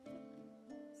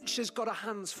 She's got her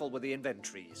hands full with the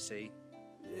inventory, you see.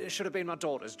 It should have been my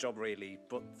daughter's job, really,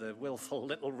 but the willful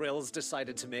little Rills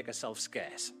decided to make herself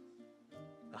scarce.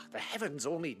 The heavens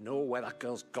only know where that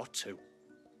girl's got to.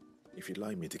 If you'd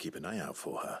like me to keep an eye out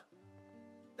for her.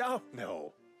 Oh,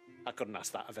 no. I couldn't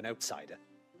ask that of an outsider.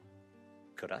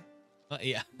 Could I?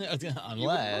 Yeah,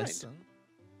 unless...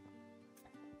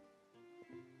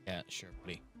 Yeah, sure,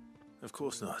 buddy. Of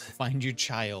course not. Find your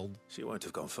child. She won't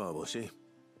have gone far, will she?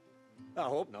 I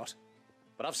hope not.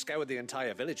 But I've scoured the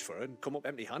entire village for her and come up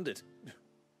empty-handed.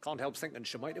 Can't help thinking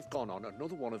she might have gone on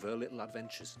another one of her little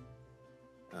adventures.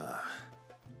 Ah,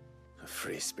 a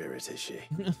free spirit is she?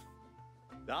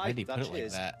 Aye, that put it she like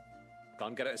is. that?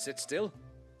 Can't get her to sit still,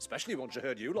 especially once you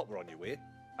heard you lot were on your way.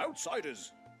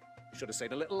 Outsiders! Should have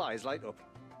seen her little eyes light up.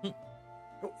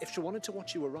 Oh, if she wanted to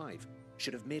watch you arrive,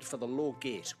 she'd have made for the low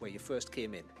gate where you first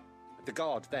came in. The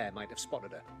guard there might have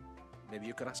spotted her. Maybe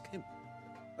you could ask him.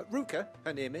 Ruka,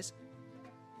 her name is.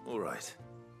 All right.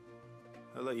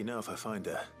 I'll let you know if I find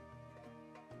her.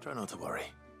 Try not to worry.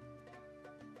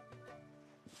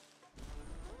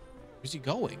 Where's he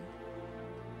going?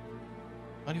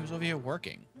 I thought he was over here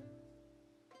working.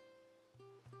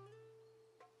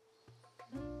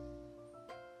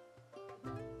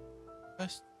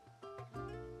 Quest?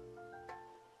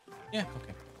 Yeah,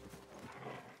 okay.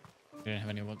 We didn't have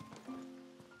anyone.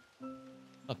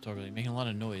 Up, Torgly, making a lot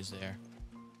of noise there.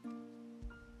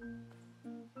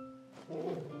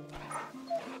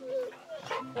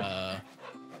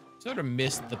 Sort of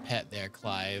missed the pet there,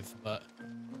 Clive, but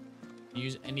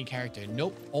use any character.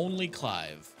 Nope, only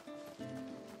Clive.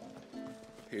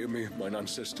 Hear me, mine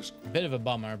ancestors. Bit of a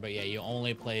bummer, but yeah, you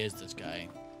only play as this guy.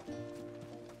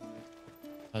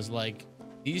 Cause like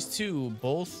these two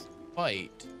both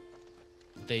fight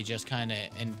They just kind of,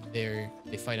 and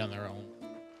they fight on their own.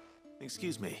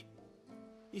 Excuse me.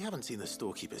 You haven't seen the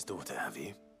storekeeper's daughter, have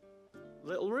you?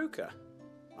 Little Ruka?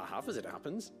 I have, as it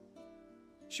happens.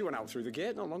 She went out through the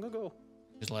gate not long ago.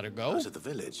 Just let her go? Out of the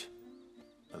village?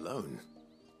 Alone?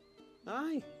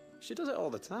 Aye, she does it all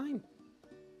the time.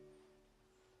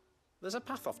 There's a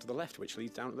path off to the left which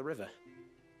leads down to the river.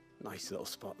 Nice little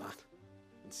spot, that.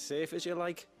 And safe as you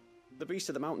like. The beasts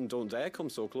of the mountain don't dare come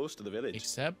so close to the village.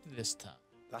 Except this time.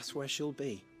 That's where she'll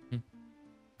be.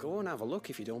 Go and have a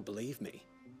look if you don't believe me.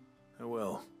 I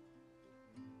will.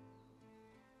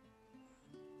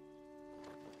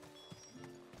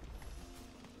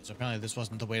 So apparently this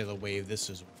wasn't the way to the wave, this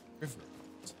is river.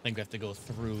 I think we have to go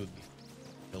through the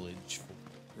village.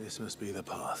 This must be the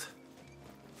path.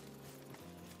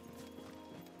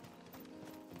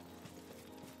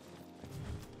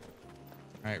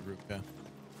 Alright, Ruka.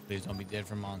 Please don't be dead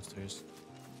from monsters.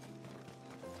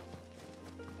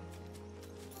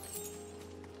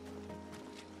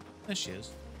 There she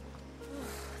is.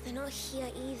 They're not here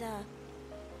either.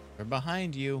 We're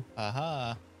behind you.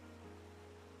 Haha.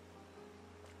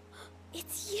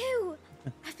 It's you!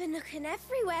 I've been looking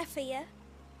everywhere for you.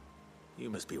 You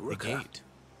must be Ruka.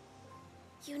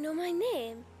 You know my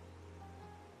name?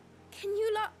 Can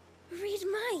you lot read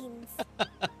minds?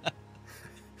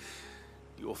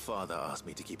 Your father asked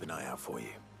me to keep an eye out for you.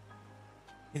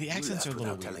 Yeah, the accents are a little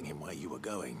without weird. telling him where you were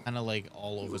going. Kind of like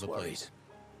all over the place.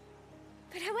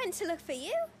 But I went to look for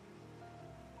you.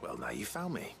 Well, now you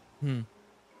found me.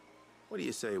 What do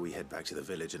you say we head back to the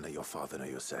village and let your father know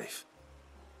you're safe?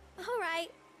 All right.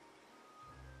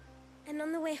 And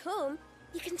on the way home,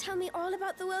 you can tell me all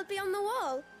about the world beyond the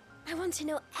wall. I want to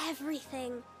know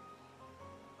everything.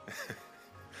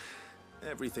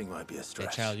 Everything might be a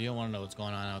stretch. Hey, child, you don't want to know what's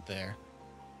going on out there.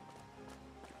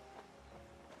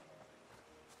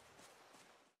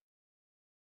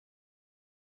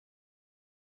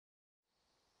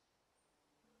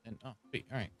 And oh, wait,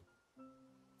 all right.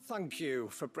 Thank you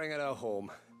for bringing her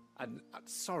home. And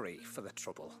sorry for the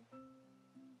trouble.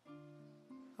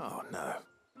 Oh, no.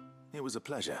 It was a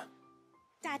pleasure.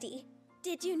 Daddy,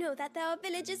 did you know that there are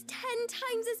villages 10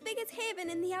 times as big as Haven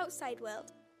in the outside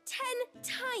world? 10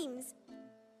 times!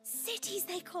 Cities,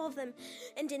 they call them.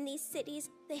 And in these cities,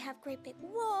 they have great big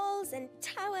walls and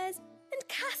towers and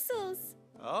castles.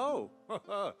 Oh,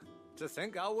 to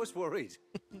think I was worried.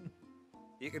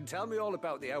 You can tell me all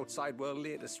about the outside world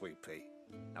later, Sweet Pea.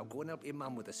 Now go and help your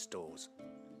mum with the stores.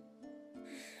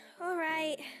 All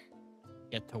right.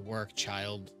 Get to work,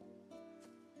 child.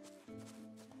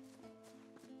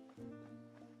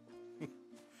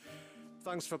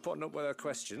 Thanks for putting up with her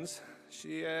questions.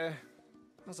 She,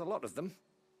 has a lot of them.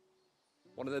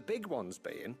 One of the big ones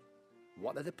being,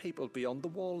 what are the people beyond the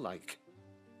wall like?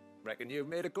 Reckon you've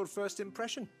made a good first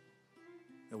impression.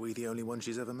 Are we the only ones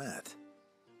she's ever met?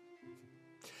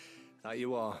 That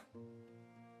you are.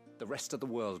 The rest of the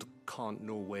world can't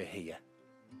know we're here,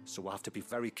 so we'll have to be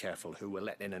very careful who we're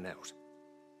letting in and out.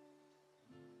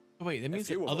 Oh, wait, that means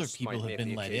that other people have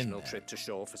been let in there. Trip to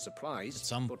shore for supplies, at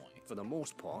some point. For the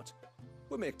most part,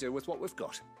 we'll make do with what we've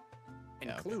got,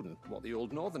 including what the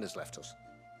old Northerners left us.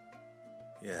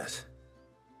 Yes.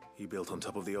 You built on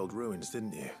top of the old ruins,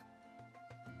 didn't you?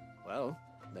 Well,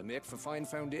 they make for fine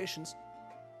foundations.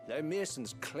 Their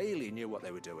masons clearly knew what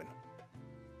they were doing.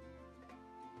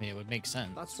 I mean, it would make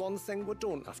sense. That's one thing we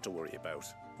don't have to worry about.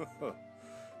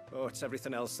 Oh, it's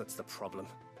everything else that's the problem.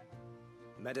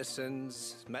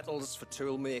 Medicines, metals for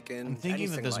tool making. I'm thinking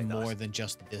that there's like more than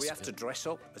just this. We have to dress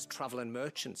up as traveling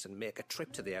merchants and make a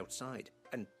trip to the outside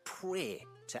and pray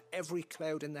to every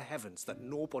cloud in the heavens that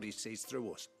nobody sees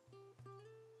through us.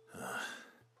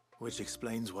 Which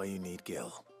explains why you need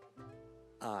Gil.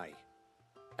 Aye.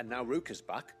 And now Ruka's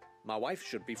back, my wife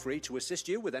should be free to assist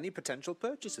you with any potential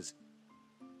purchases.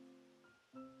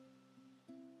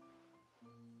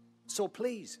 So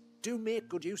please, do make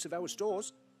good use of our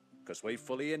stores, because we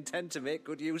fully intend to make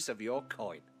good use of your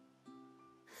coin.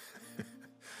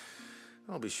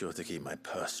 I'll be sure to keep my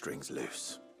purse strings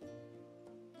loose.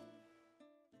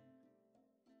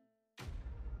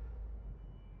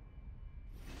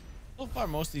 So far,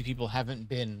 most of these people haven't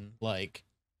been, like,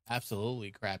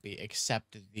 absolutely crappy,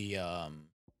 except the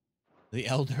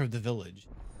elder of the village.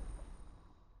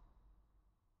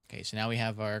 Okay, so now we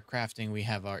have our crafting, we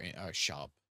have our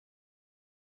shop.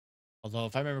 Although,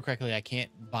 if I remember correctly, I can't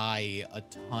buy a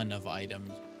ton of items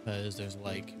because there's,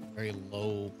 like, very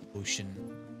low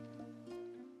potion.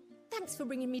 Thanks for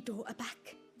bringing me daughter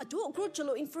back. I don't grudge her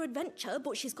looking for adventure,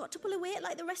 but she's got to pull away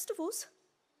like the rest of us.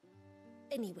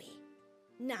 Anyway,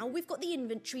 now we've got the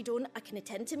inventory done, I can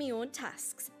attend to my own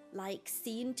tasks, like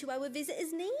seeing to our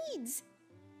visitors' needs.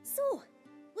 So,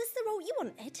 what's the route you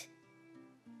wanted?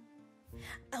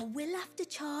 I will have to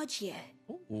charge you.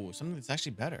 Ooh, something that's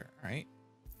actually better. All right.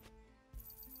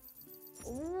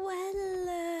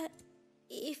 Well,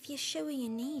 if you're sure you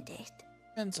need it.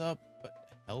 Hands up,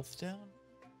 but health down?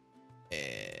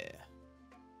 Yeah.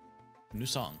 New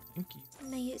song. Thank you.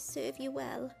 May it serve you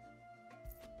well.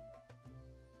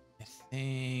 I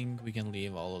think we can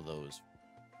leave all of those.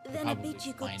 Then I bid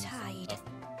you good tide.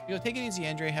 You go, take it easy,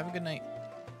 Andre. Have a good night.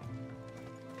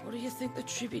 What do you think the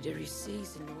tributary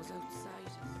season was outside?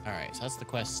 All right, so that's the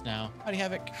quests now. Howdy,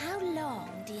 Havoc. How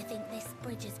long do you think this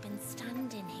bridge has been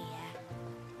standing here?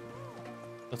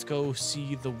 Let's go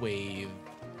see the wave.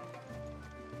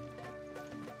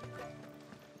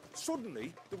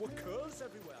 Suddenly, there were curls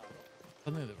everywhere.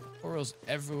 Suddenly, there were corals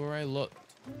everywhere I looked.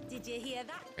 Did you hear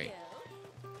that, Great. girl?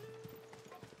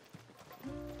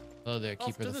 Hello there,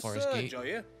 keeper of the forest surge, gate. Are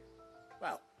you?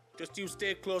 Well, just you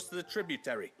stay close to the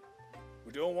tributary.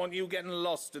 We don't want you getting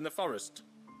lost in the forest.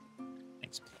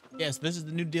 Thanks. Yes, this is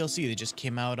the new DLC that just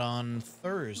came out on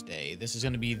Thursday. This is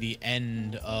going to be the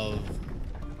end of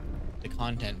the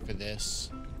content for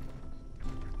this.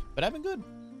 But I've been good.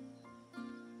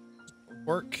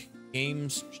 Work,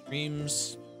 games,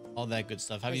 streams, all that good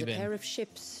stuff. How have you been? There's a pair of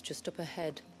ships just up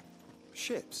ahead.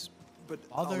 Ships? But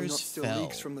are we Others not still fell.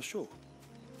 leagues from the shore?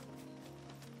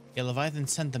 Yeah, Leviathan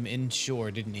sent them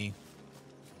inshore, didn't he?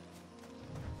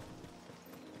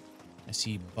 I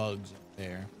see bugs up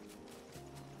there.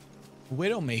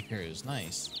 Widowmakers,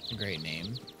 nice. That's a great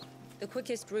name. The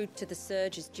quickest route to the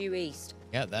surge is due east.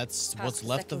 Yeah, that's Past what's the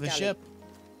left of the second ship.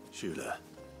 Shula,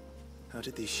 how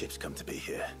did these ships come to be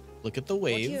here? Look at the What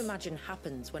wave. do you imagine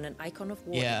happens when an Eikon of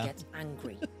Water Yeah. gets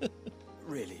angry?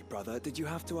 Really, brother? Did you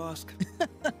have to ask?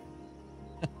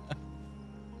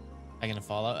 I gonna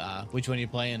follow. Which one are you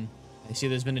playing? I see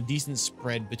there's been a decent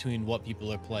spread between what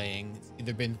people are playing. It's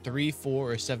either been 3,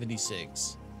 4, or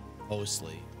 76,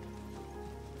 mostly.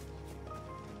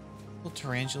 Little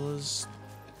tarantulas.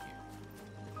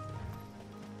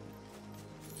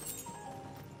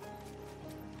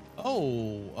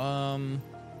 Oh,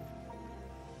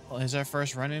 well, here's our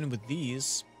first run-in with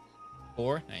these.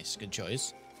 4, nice, good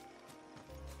choice.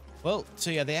 Well,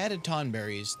 so yeah, they added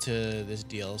tonberries to this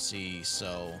DLC,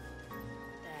 so...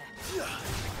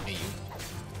 Hey, you.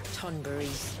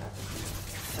 Tonberries.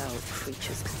 Foul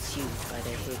creatures consumed by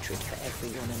their hatred for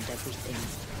everyone and everything.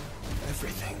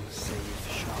 Everything save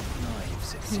sharp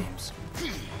knives, it seems.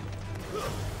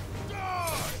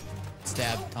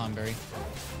 Stab tonberry.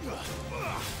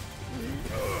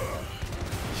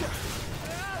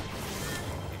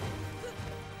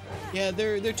 Yeah,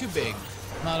 they're too big.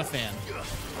 Not a fan.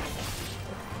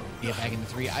 Yeah, back in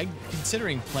 3. I'm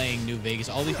considering playing New Vegas.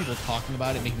 All these people talking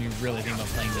about it making me really think about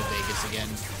playing New Vegas again.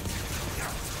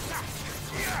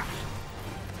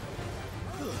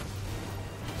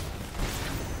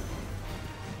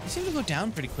 They seem to go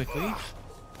down pretty quickly.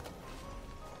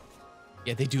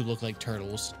 Yeah, they do look like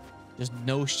turtles. Just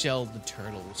no-shelled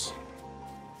turtles.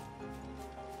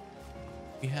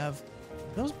 We have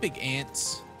those big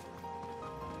ants.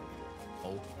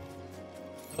 Oh,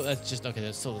 that's just okay.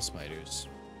 That's still the spiders.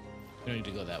 We don't need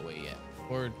to go that way yet.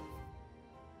 Or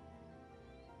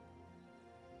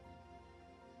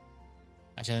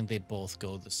actually, I think they both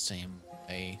go the same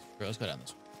way. Sure, let's go down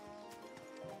this way.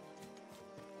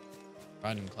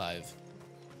 Run, Clive.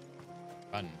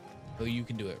 Run. Oh, you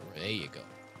can do it. There you go.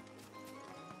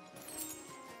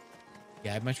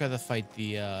 Yeah, I'd much rather fight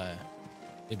the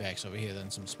backs over here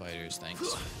than some spiders,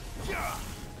 thanks.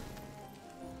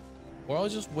 Or I'll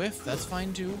just whiff, that's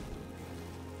fine too.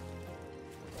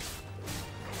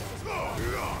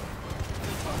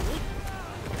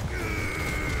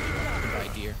 Goodbye,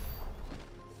 dear.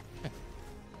 Okay.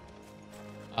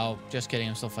 Oh, just kidding,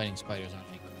 I'm still fighting spiders, aren't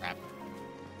I? Crap.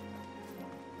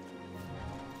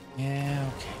 Yeah,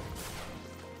 okay.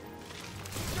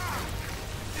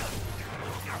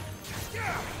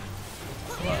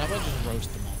 Well, how about just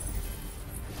roast them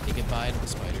all? Say goodbye to the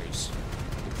spiders.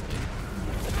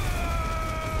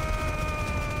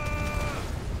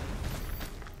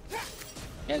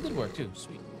 Yeah, it did work too.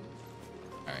 Sweet.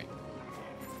 Alright.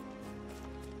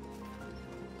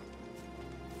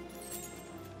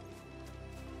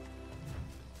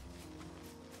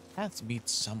 Paths meet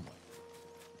somewhere.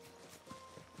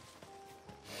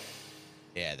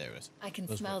 Yeah, there it was. I can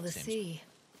Those smell were the same sea.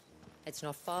 It's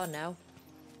not far now.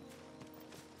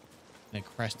 Then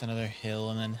crest another hill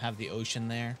and then have the ocean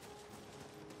there.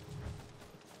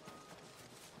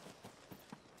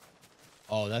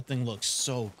 Oh, that thing looks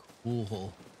so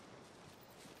cool.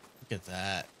 Look at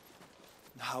that.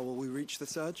 How will we reach the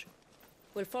surge?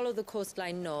 We'll follow the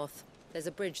coastline north. There's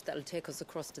a bridge that'll take us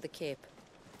across to the cape.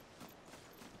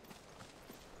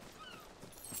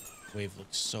 Wave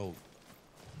looks so...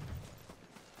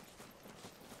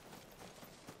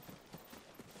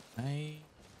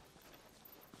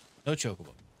 No chocobo.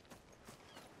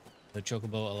 No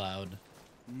chocobo allowed.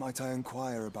 Might I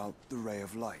inquire about the ray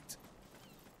of light?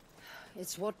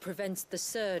 It's what prevents the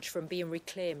surge from being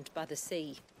reclaimed by the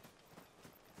sea.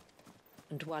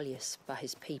 And Dwalius by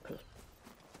his people.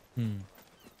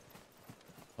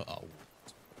 Uh-oh.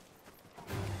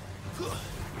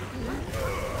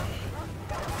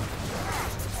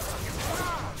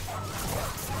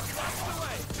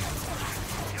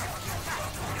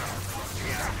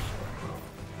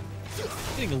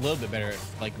 Getting a little bit better at,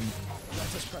 like,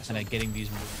 kind of getting these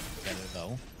moves together,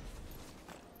 though.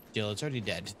 Jill, it's already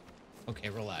dead. Okay,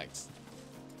 relax.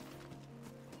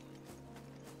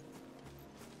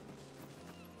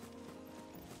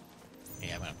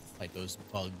 Yeah, I'm gonna have to fight those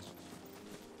bugs.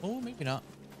 Oh, maybe not.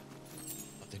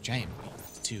 Oh, they're giant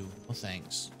beasts, too. Oh,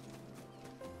 thanks.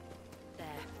 There.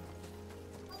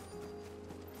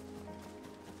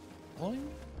 Oh,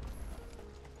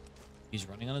 he's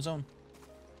running on his own.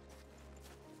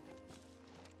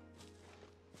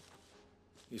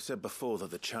 You said before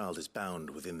that the child is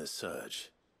bound within the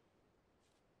surge.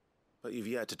 But you've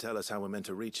yet to tell us how we're meant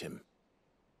to reach him.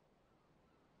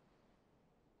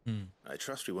 I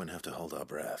trust we won't have to hold our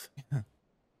breath.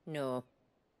 No.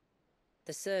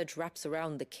 The surge wraps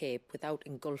around the cape without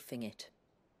engulfing it.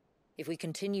 If we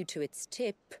continue to its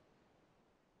tip,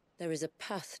 there is a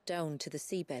path down to the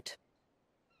seabed.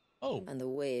 Oh. And the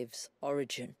wave's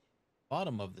origin.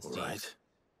 Bottom of the sea. Right.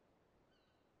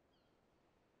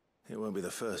 It won't be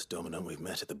the first dominant we've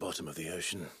met at the bottom of the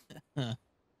ocean.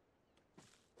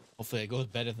 Hopefully it goes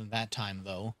better than that time,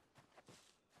 though.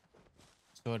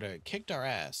 Sort of kicked our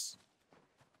ass.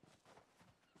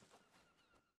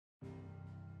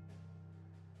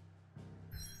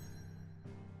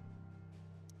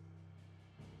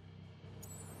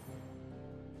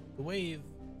 The wave.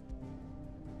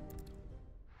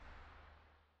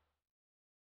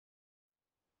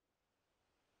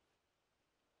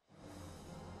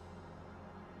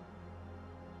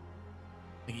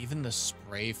 Like, even the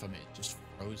spray from it just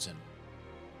frozen.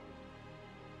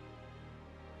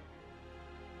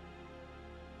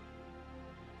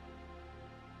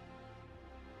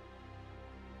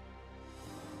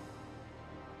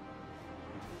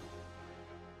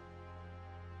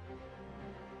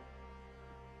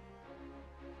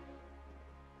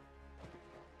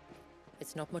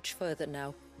 It's not much further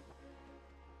now.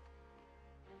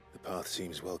 The path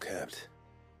seems well kept.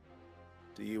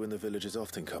 Do you and the villagers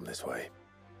often come this way?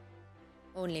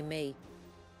 Only me.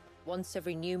 Once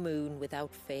every new moon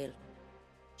without fail.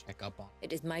 Check up on.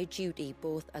 It is my duty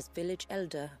both as village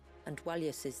elder and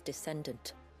Dwalius's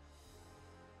descendant.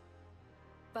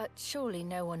 But surely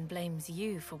no one blames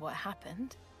you for what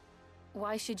happened.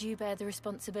 Why should you bear the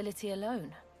responsibility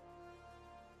alone?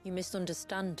 You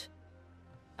misunderstand.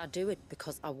 I do it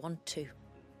because I want to.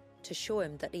 To show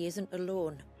him that he isn't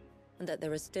alone, and that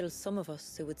there are still some of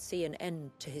us who would see an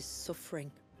end to his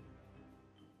suffering.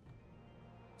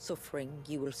 Suffering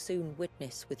you will soon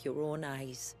witness with your own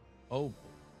eyes. Oh.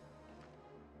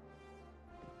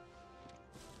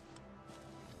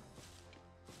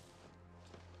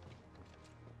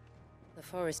 The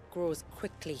forest grows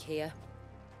quickly here.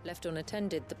 Left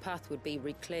unattended, the path would be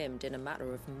reclaimed in a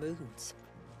matter of moons.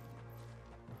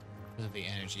 Because of the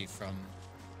energy from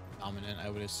Dominant, I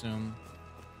would assume.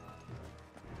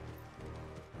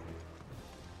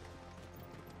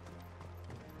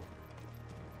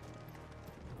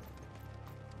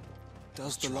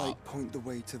 Does the light point the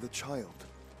way to the child?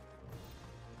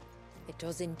 It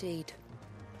does indeed.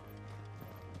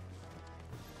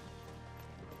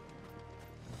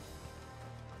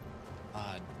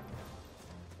 Odd.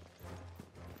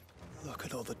 Look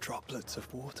at all the droplets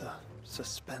of water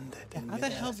suspended in How the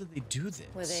midair. hell did they do this?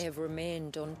 Where they have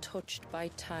remained untouched by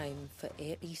time for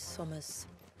 80 summers.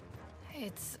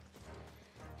 It's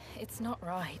not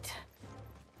right.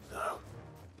 No.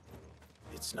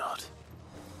 It's not.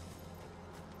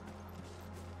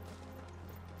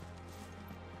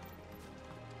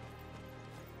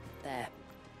 There.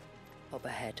 Up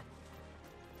ahead.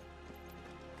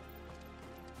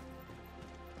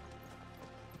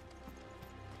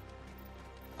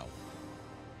 Oh.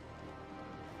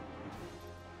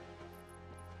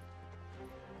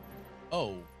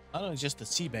 Oh, not only just the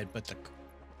seabed, but the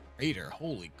crater.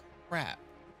 Holy crap.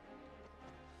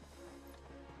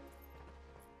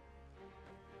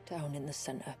 Down in the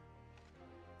center.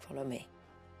 Follow me.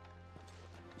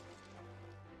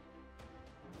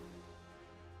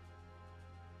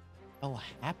 What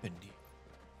happened here?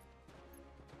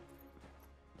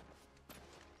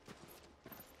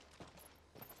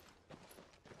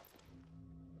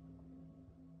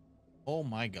 Oh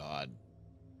my god.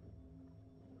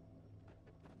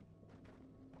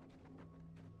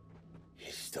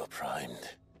 He's still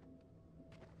primed.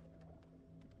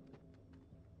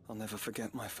 I'll never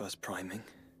forget my first priming.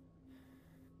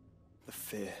 The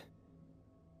fear.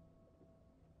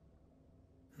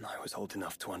 And I was old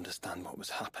enough to understand what was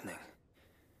happening.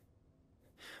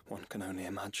 One can only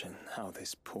imagine how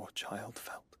this poor child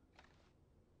felt.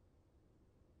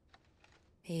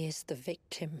 He is the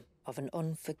victim of an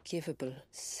unforgivable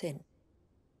sin,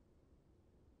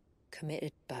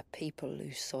 committed by people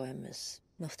who saw him as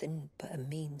nothing but a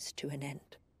means to an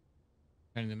end.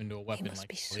 Turning them into a weapon He must like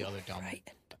be all so the other dominant.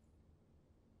 frightened.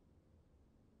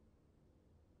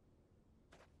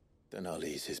 Then I'll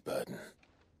ease his burden.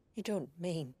 You don't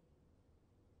mean?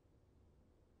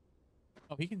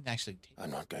 Oh, he can actually take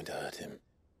I'm not going to hurt him.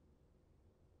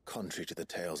 Contrary to the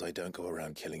tales, I don't go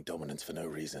around killing dominants for no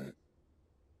reason.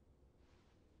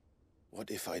 What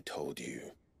if I told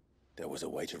you there was a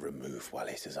way to remove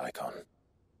Wallis's icon?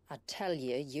 I'd tell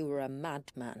you you were a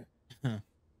madman.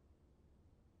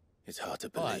 It's hard to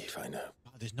believe, I know.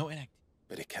 Oh, there's no inactivity.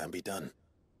 But it can be done.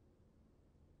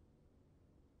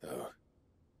 Though,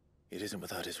 it isn't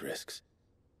without its risks.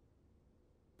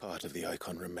 Part of the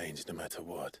icon remains no matter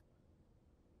what.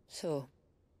 So,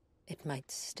 it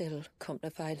might still come to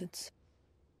violence.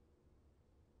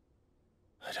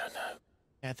 I don't know.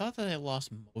 Yeah, I thought that it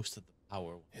lost most of the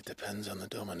power. It depends on the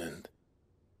dominant.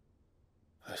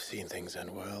 I've seen things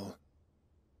end well,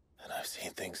 and I've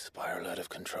seen things spiral out of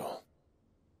control.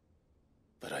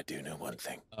 But I do know one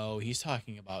thing. Oh, he's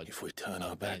talking about... If we turn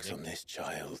our backs on this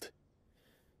child,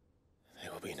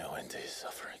 there will be no end to his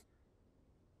suffering.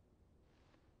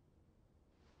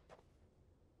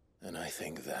 And I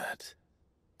think that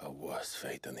a worse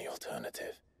fate than the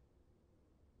alternative.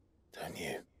 Don't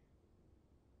you?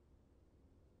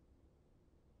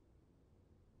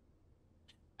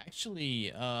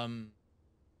 Actually, Very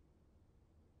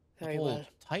the whole well.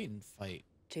 Titan fight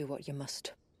Do what you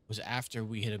must. was after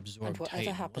we had absorbed And whatever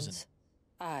Titan, happens, wasn't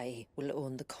I will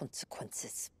own the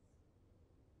consequences.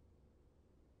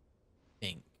 it?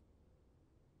 Think.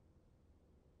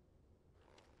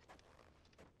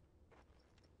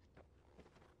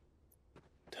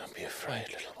 Don't be afraid,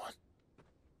 little one.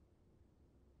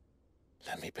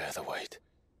 Let me bear the weight.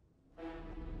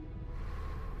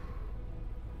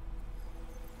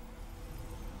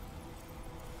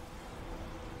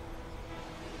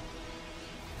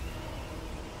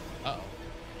 Uh-oh.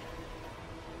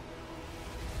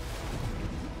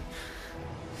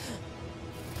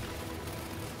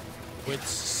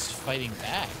 It's fighting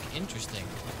back. Interesting.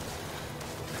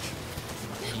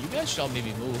 You guys should all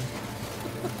maybe move.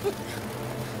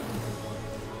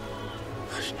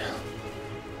 Hush now.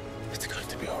 It's going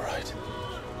to be all right.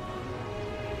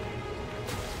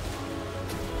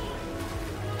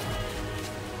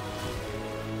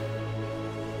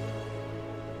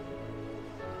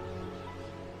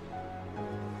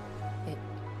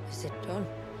 Is it done?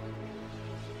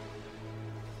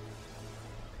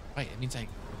 Right, it means I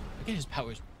get his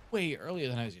powers way earlier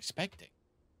than I was expecting.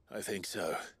 I think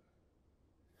so.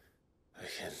 I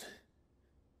can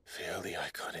feel the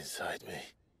icon inside me.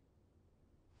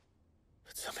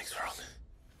 But something's wrong.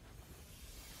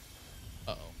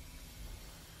 Uh-oh.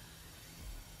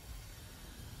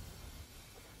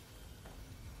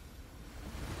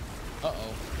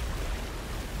 Uh-oh.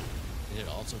 Did it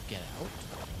also get out?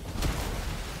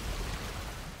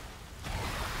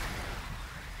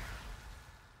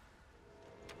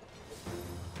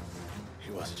 He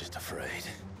wasn't just afraid.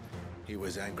 He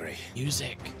was angry.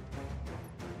 Music.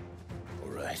 All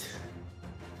right.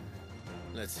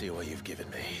 Let's see what you've given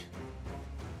me.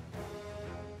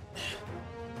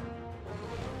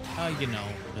 You know,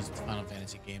 because it's Final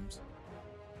Fantasy games.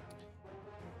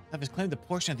 Clive has claimed the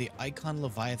portion of the Eikon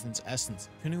Leviathan's essence.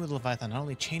 Tuning with Leviathan not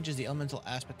only changes the elemental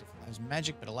aspect of Clive's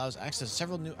magic, but allows access to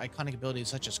several new iconic abilities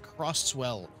such as Cross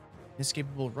Swell, an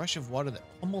inescapable rush of water that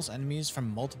pummels enemies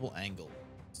from multiple angles.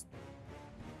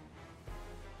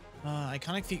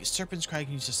 Iconic feat Serpent's Cry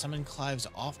can use to summon Clive's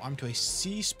off arm to a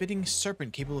sea-spitting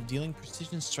serpent capable of dealing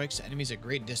precision strikes to enemies at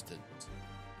great distance.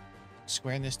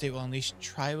 Square in this state will unleash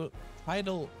tidal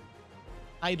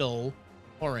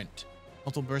torrent.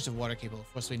 Multiple bursts of water capable of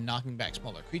forcibly knocking back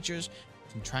smaller creatures.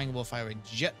 Using triangle will fire a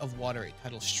jet of water, a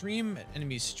tidal stream at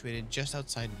enemies situated just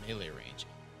outside melee range.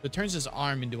 So it turns his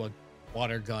arm into a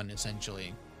water gun,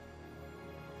 essentially.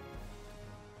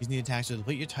 These need attacks to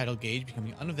deplete your tidal gauge,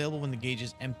 becoming unavailable when the gauge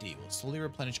is empty. Will slowly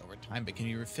replenish over time, but can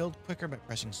be refilled quicker by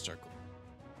pressing circle.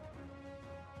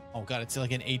 Oh god, it's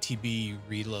like an ATB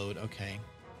reload. Okay.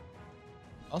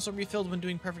 Also refilled when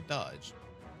doing perfect dodge.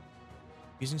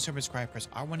 Using Serpent's Cry, press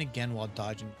R1 again while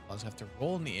dodging. You'll have to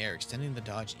roll in the air, extending the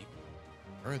dodge even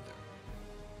further.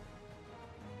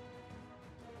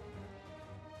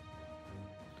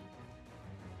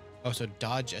 Oh, so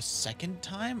dodge a second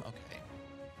time? Okay.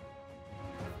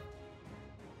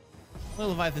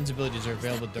 Only Leviathan's abilities are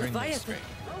available during this strike.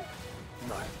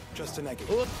 No, just a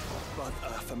negative, but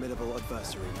a formidable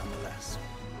adversary nonetheless.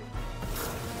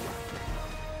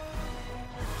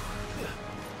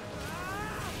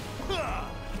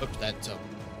 Oops, that's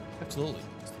absolutely.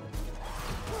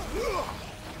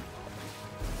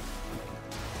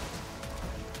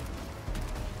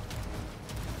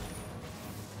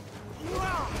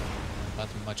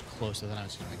 That's much closer than I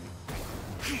was expecting.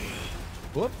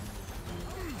 Whoop.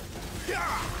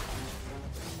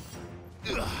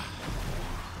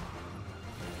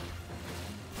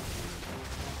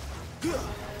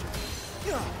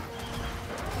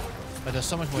 But there's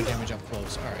so much more damage up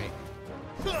close. All right.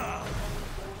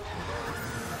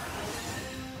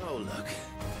 Oh, look.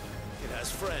 It has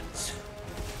friends.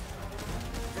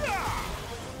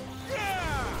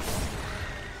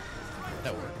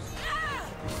 That works.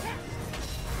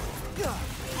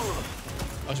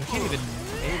 Oh, so we can't even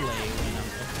melee when I'm okay.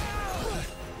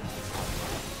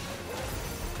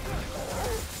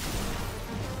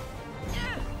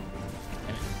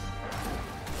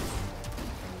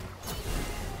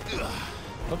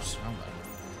 Oops, wrong button.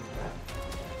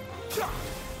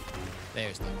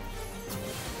 There's the.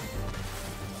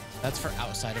 That's for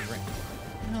outside of ring.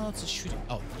 No, it's a shooting.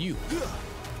 Oh, you.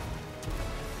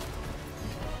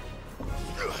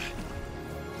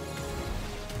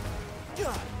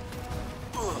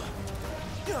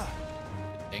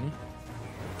 Ding.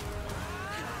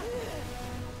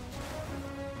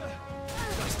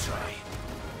 Nice try.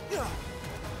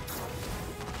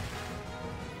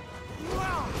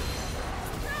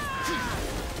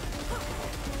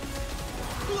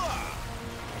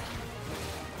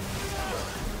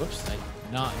 Whoops, I did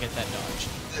not get that dodge.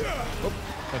 Whoop,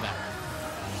 for that one.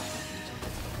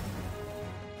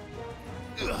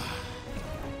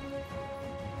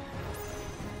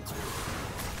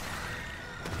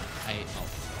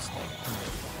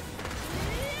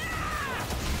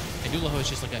 I do love how it's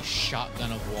just like a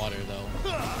shotgun of water, though.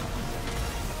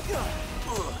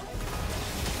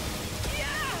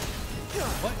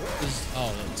 What is...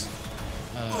 Oh, that's...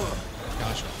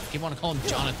 gosh, I keep wanting to call him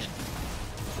Jonathan.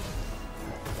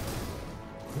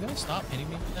 You gotta stop hitting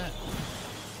me with that.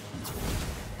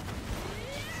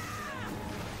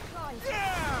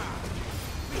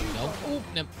 Nope. Oop,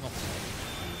 nope. Oh.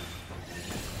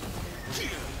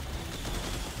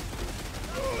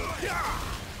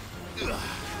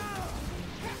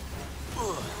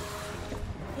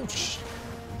 Oosh.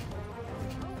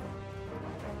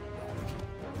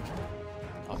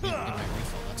 Oh, in my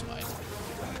refill, that's why.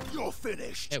 You're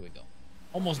finished. There we go.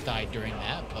 Almost died during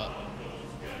that, but...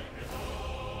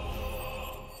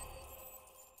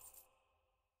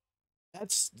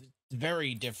 That's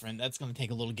very different. That's going to take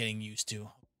a little getting used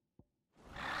to.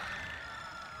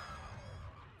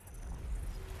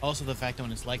 Also, the fact that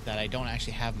when it's like that, I don't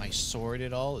actually have my sword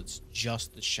at all. It's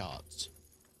just the shots.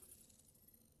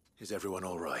 Is everyone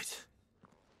all right?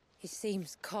 He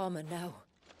seems calmer now.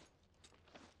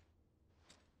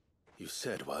 You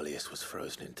said Walius was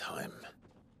frozen in time.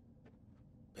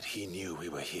 But he knew we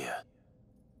were here.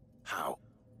 How?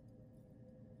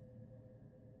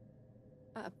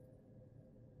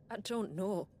 I don't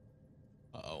know.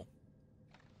 Uh-oh.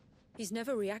 He's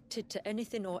never reacted to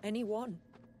anything or anyone.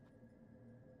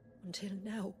 Until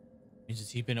now. Means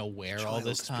he been aware all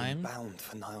this time? Been bound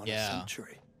for nigh on a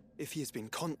century. If he has been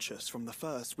conscious from the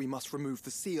first, we must remove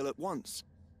the seal at once.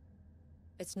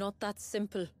 It's not that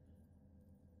simple.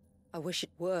 I wish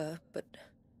it were, but...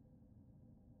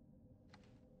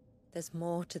 There's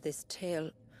more to this tale.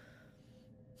 Of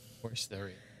course there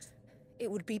is. It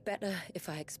would be better if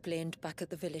I explained back at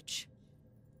the village.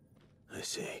 I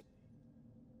see.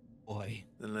 Boy.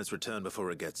 Then let's return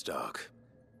before it gets dark.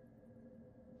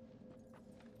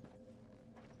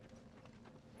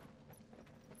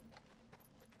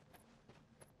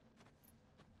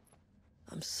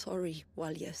 I'm sorry,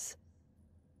 Walius.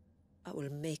 I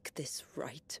will make this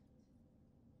right.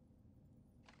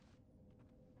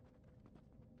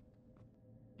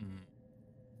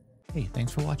 Hey,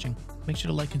 thanks for watching. Make sure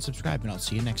to like and subscribe, and I'll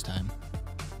see you next time.